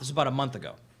 really hot. This was about a month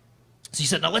ago. So he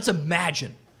said, now let's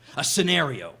imagine a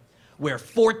scenario where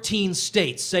 14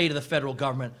 states say to the federal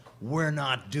government, we're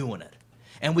not doing it.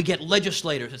 And we get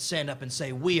legislators that stand up and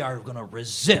say, we are going to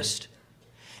resist.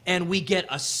 And we get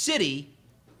a city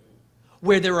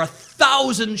where there are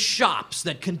 1,000 shops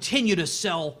that continue to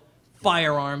sell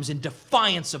firearms in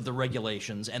defiance of the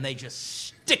regulations, and they just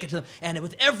stick it to them, and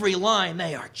with every line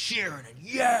they are cheering, and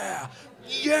yeah,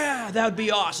 that would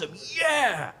be awesome,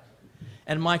 yeah.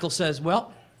 And Michael says,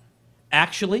 well,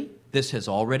 actually, this has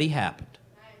already happened,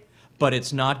 but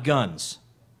it's not guns,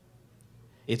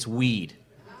 it's weed.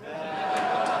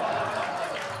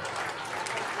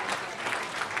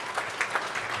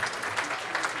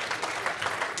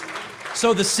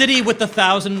 So the city with the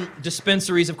 1,000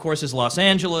 dispensaries, of course, is Los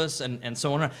Angeles, and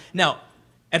so on. Now,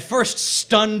 at first,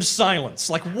 stunned silence.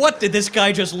 Like, what did this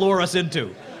guy just lure us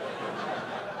into?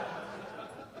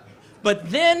 But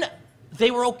then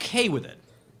they were okay with it.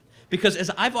 Because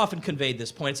as I've often conveyed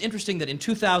this point, it's interesting that in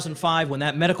 2005, when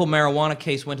that medical marijuana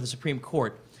case went to the Supreme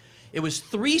Court, it was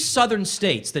 3 southern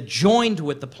states that joined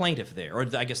with the plaintiff there, or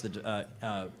I guess the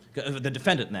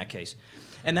defendant in that case.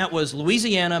 And that was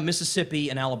Louisiana,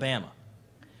 Mississippi, and Alabama.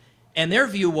 And their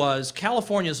view was,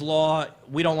 California's law,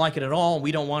 we don't like it at all,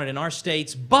 we don't want it in our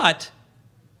states, but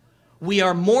we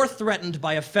are more threatened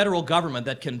by a federal government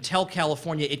that can tell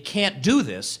California it can't do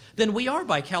this than we are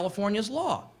by California's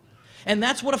law. And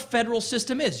that's what a federal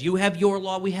system is. You have your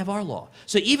law, we have our law.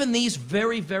 So even these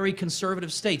very, very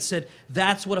conservative states said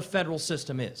that's what a federal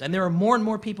system is. And there are more and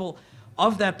more people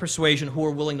of that persuasion who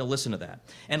are willing to listen to that.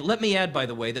 And let me add, by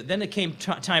the way, that then it came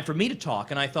time for me to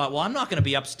talk, and I thought, well, I'm not going to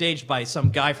be upstaged by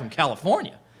some guy from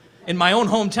California in my own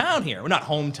hometown here. Well, not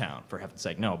hometown, for heaven's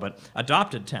sake, no, but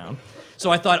adopted town.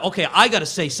 So I thought, okay, I got to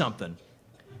say something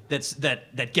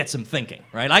that gets them thinking,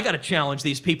 right? I got to challenge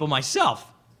these people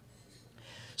myself.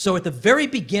 So at the very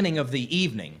beginning of the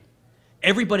evening,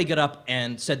 everybody got up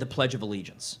and said the Pledge of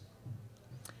Allegiance.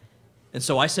 And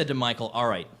so I said to Michael, all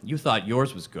right, you thought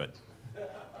yours was good.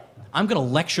 I'm going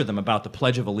to lecture them about the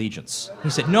Pledge of Allegiance. He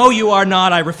said, no, you are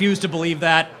not. I refuse to believe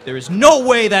that. There is no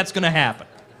way that's going to happen.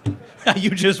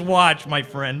 You just watch, my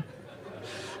friend.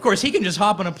 Of course, he can just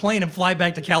hop on a plane and fly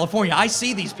back to California. I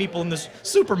see these people in this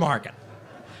supermarket.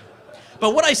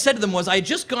 But what I said to them was, I had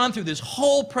just gone through this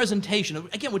whole presentation,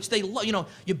 again, which they, you know,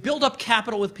 you build up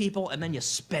capital with people and then you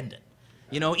spend it.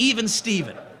 You know, even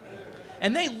Steven.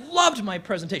 And they loved my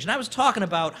presentation. I was talking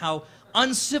about how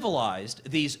uncivilized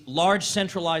these large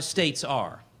centralized states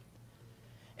are.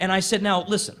 And I said, now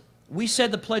listen, we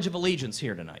said the Pledge of Allegiance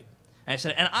here tonight. And I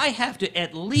said, and I have to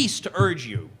at least urge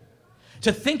you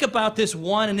to think about this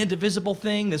one and indivisible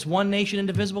thing, this one nation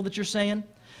indivisible that you're saying,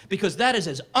 because that is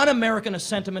as un-American a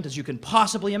sentiment as you can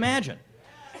possibly imagine.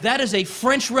 That is a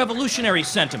French revolutionary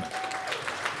sentiment.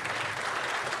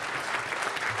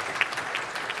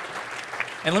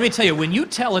 And let me tell you, when you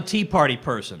tell a Tea Party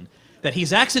person that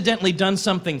he's accidentally done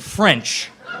something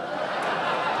French,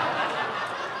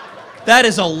 that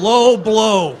is a low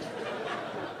blow.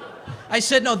 I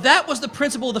said, no, that was the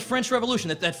principle of the French Revolution,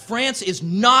 that France is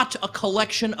not a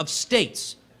collection of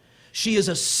states. She is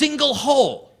a single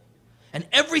whole, and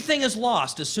everything is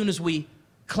lost as soon as we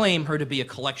claim her to be a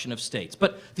collection of states.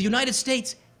 But the United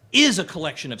States is a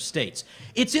collection of states.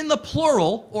 It's in the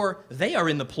plural, or they are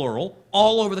in the plural,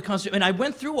 all over the Constitution. And I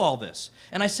went through all this,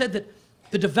 and I said that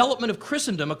the development of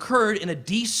Christendom occurred in a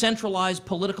decentralized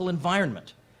political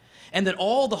environment, and that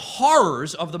all the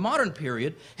horrors of the modern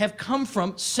period have come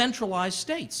from centralized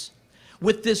states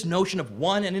with this notion of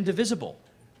one and indivisible.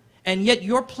 And yet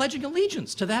you're pledging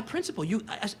allegiance to that principle.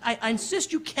 I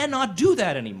insist you cannot do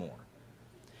that anymore.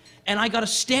 And I got a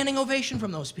standing ovation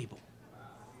from those people.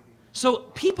 So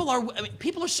people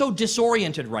are so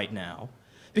disoriented right now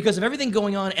because of everything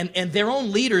going on, and their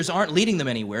own leaders aren't leading them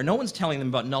anywhere. No one's telling them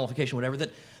about nullification, whatever,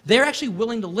 that they're actually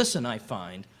willing to listen, I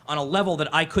find, on a level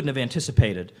that I couldn't have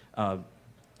anticipated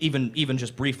even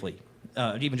just briefly,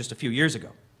 even just a few years ago.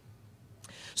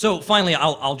 So finally,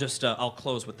 I'll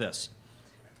close with this.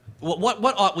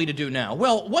 What ought we to do now?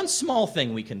 Well, one small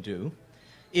thing we can do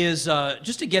is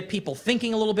just to get people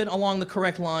thinking a little bit along the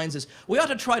correct lines is we ought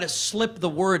to try to slip the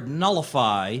word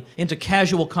nullify into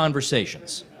casual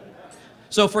conversations.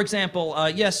 So, for example,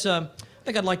 yes, I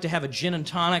think I'd like to have a gin and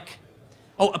tonic.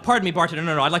 Oh, pardon me, bartender,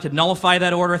 no, I'd like to nullify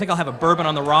that order. I think I'll have a bourbon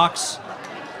on the rocks.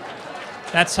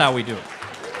 That's how we do it.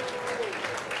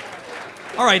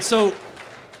 All right, so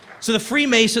the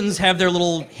Freemasons have their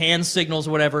little hand signals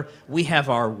or whatever. We have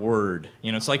our word.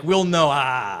 You know, it's like we'll know,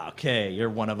 okay, you're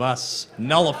one of us.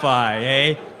 Nullify,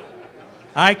 eh?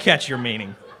 I catch your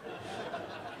meaning.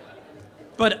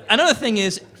 But another thing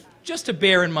is, just to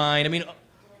bear in mind, I mean,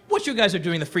 what you guys are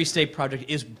doing, the Free State Project,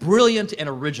 is brilliant and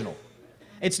original.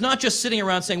 It's not just sitting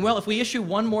around saying, well, if we issue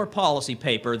one more policy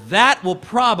paper, that will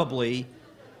probably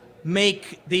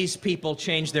make these people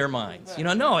change their minds. You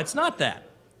know, no, it's not that.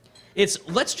 It's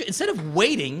instead of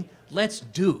waiting, let's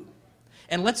do.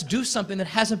 And let's do something that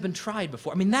hasn't been tried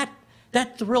before. I mean,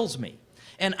 that thrills me.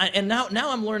 And now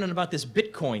I'm learning about this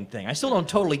Bitcoin thing. I still don't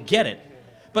totally get it.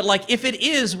 But like, if it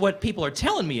is what people are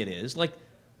telling me it is, like,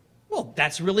 well,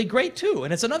 that's really great too.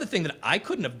 And it's another thing that I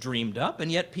couldn't have dreamed up, and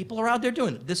yet people are out there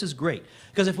doing it. This is great.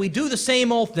 Because if we do the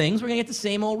same old things, we're going to get the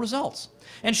same old results.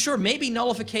 And sure, maybe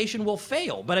nullification will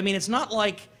fail, but I mean, it's not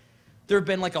like there have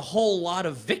been like a whole lot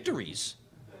of victories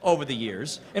over the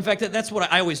years. In fact, that's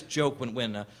what I always joke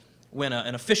when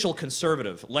an official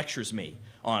conservative lectures me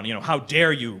on, you know, how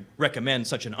dare you recommend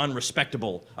such an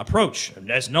unrespectable approach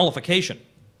as nullification.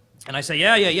 And I say,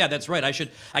 yeah, that's right.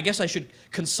 I guess I should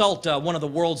consult one of the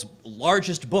world's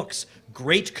largest books,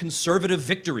 Great Conservative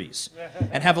Victories,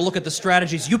 and have a look at the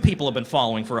strategies you people have been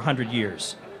following for 100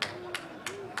 years.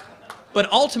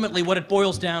 But ultimately, what it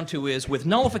boils down to is, with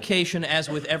nullification, as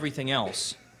with everything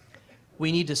else,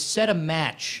 we need to set a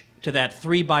match to that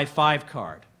 3x5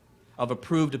 card of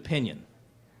approved opinion.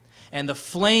 And the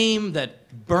flame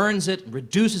that burns it,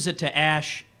 reduces it to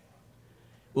ash,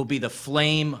 will be the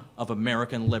flame of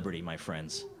American liberty, my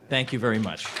friends. Thank you very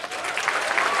much.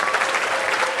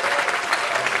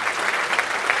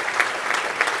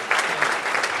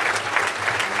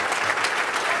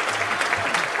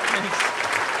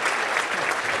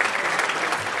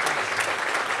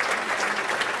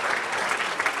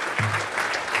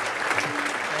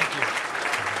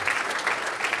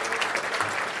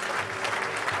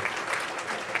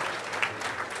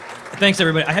 Thanks,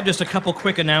 everybody. I have just a couple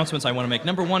quick announcements I want to make.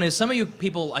 Number one is, some of you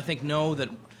people, I think, know that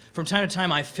from time to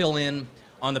time I fill in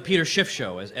on the Peter Schiff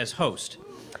Show as host.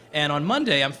 And on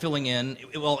Monday, I'm filling in,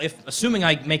 well, assuming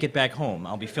I make it back home,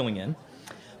 I'll be filling in.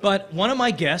 But one of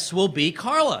my guests will be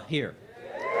Carla here.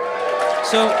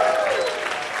 So,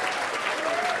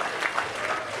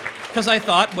 because I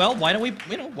thought, well, why don't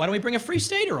we bring a Free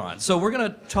Stater on? So we're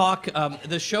going to talk,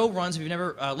 the show runs, if you've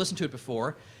never listened to it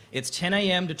before, it's 10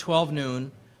 a.m. to 12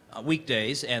 noon.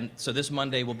 Weekdays, and so this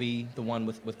Monday will be the one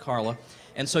with Carla.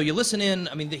 And so you listen in.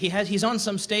 I mean, he's on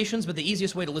some stations, but the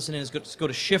easiest way to listen in is go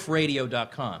to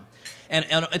schiffradio.com. And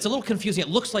it's a little confusing. It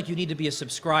looks like you need to be a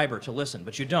subscriber to listen,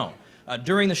 but you don't.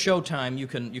 During the show time, you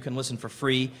can listen for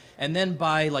free, and then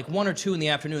by like 1 or 2 in the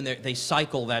afternoon, they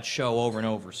cycle that show over and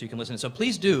over, so you can listen. So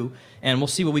please do, and we'll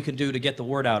see what we can do to get the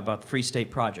word out about the Free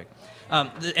State Project.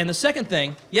 And the second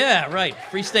thing, yeah, right,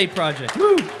 Free State Project.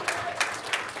 Woo!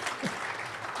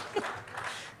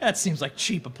 That seems like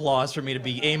cheap applause for me to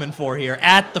be aiming for here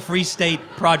at the Free State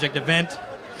Project event.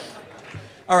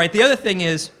 All right, the other thing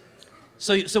is,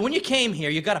 so when you came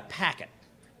here, you got a packet.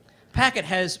 Packet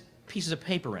has pieces of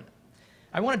paper in it.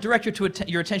 I want to direct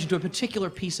your attention to a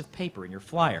particular piece of paper in your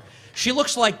flyer. She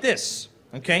looks like this,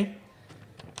 okay?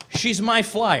 She's my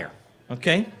flyer,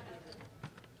 okay?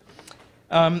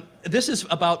 This is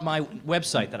about my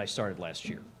website that I started last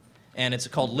year, and it's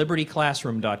called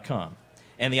libertyclassroom.com.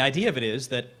 And the idea of it is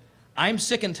that I'm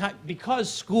sick and tired,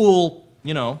 because school,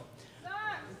 you know,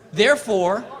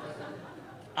 therefore,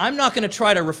 I'm not going to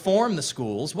try to reform the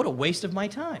schools. What a waste of my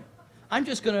time. I'm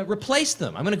just going to replace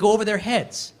them. I'm going to go over their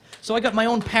heads. So I got my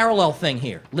own parallel thing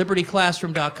here,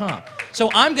 libertyclassroom.com.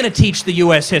 So I'm going to teach the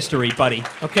U.S. history, buddy,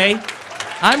 okay?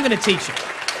 I'm going to teach it.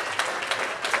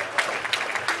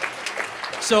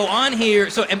 So on here,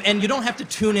 and you don't have to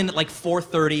tune in at like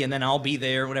 4:30 and then I'll be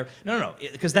there, whatever. No,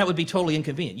 because that would be totally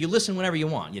inconvenient. You listen whenever you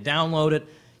want. You download it.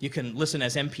 You can listen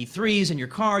as MP3s in your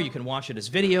car. You can watch it as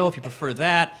video if you prefer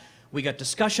that. We got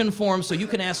discussion forums, so you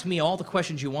can ask me all the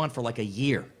questions you want for like a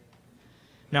year.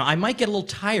 Now, I might get a little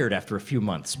tired after a few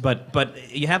months, but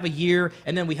you have a year,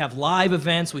 and then we have live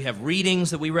events. We have readings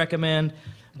that we recommend,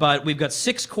 but we've got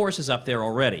 6 courses up there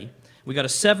already. We got a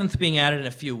 7th being added in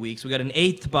a few weeks. We got an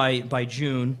 8th by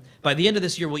June. By the end of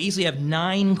this year, we'll easily have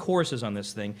 9 courses on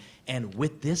this thing, and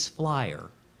with this flyer,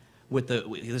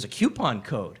 there's a coupon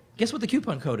code. Guess what the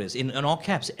coupon code is? In all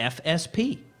caps,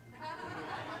 FSP.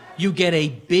 You get a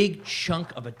big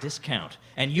chunk of a discount,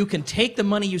 and you can take the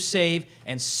money you save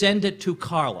and send it to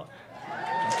Carla.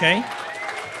 Okay?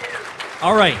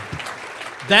 All right.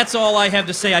 That's all I have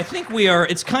to say. I think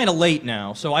it's kind of late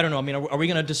now, so I don't know. I mean, are we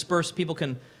going to disperse? People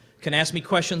can ask me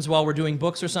questions while we're doing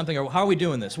books or something, or how are we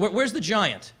doing this? Where's the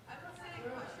giant?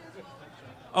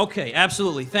 Okay,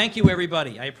 absolutely. Thank you,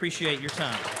 everybody. I appreciate your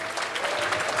time.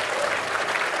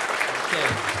 Okay.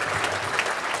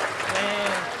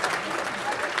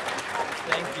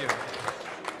 Thank you.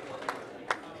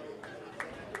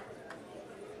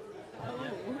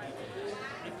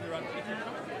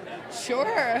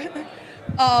 Sure.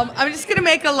 I'm just going to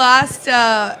make a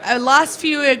last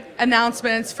few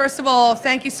announcements. First of all,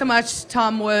 thank you so much,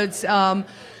 Tom Woods.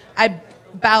 I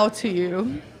bow to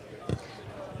you.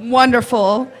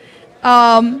 Wonderful.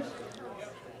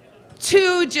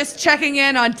 2, just checking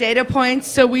in on data points.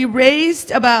 So we raised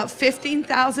about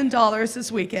 $15,000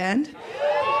 this weekend.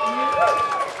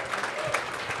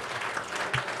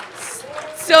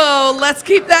 So let's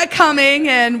keep that coming,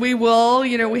 and we will,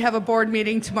 we have a board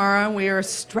meeting tomorrow, and we are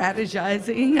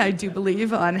strategizing, I do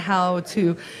believe, on how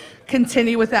to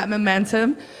continue with that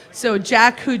momentum. So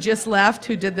Jack, who just left,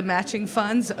 who did the matching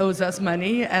funds, owes us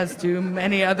money, as do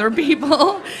many other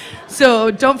people.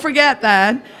 So don't forget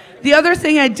that. The other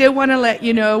thing I did want to let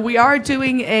you know, we are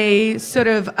doing a sort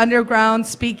of underground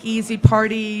speakeasy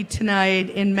party tonight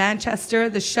in Manchester.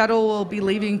 The shuttle will be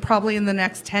leaving probably in the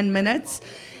next 10 minutes.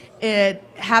 It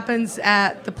happens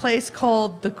at the place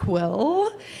called The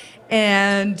Quill,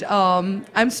 and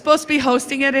I'm supposed to be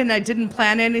hosting it, and I didn't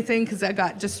plan anything because I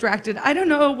got distracted. I don't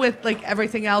know, with like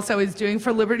everything else I was doing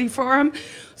for Liberty Forum.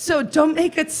 So don't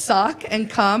make it suck and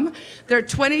come. There are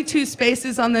 22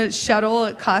 spaces on the shuttle.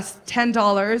 It costs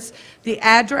 $10. The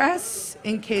address,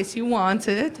 in case you want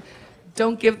it,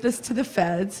 don't give this to the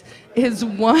feds, is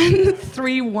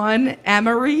 131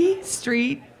 Amory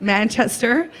Street,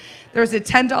 Manchester. There's a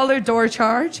 $10 door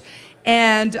charge,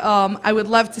 and I would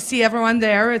love to see everyone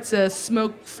there. It's a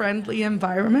smoke-friendly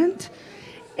environment.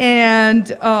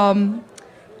 And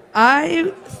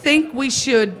I think we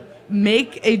should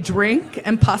make a drink,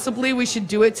 and possibly we should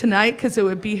do it tonight because it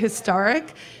would be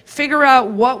historic. Figure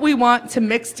out what we want to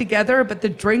mix together, but the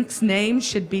drink's name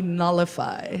should be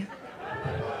Nullify.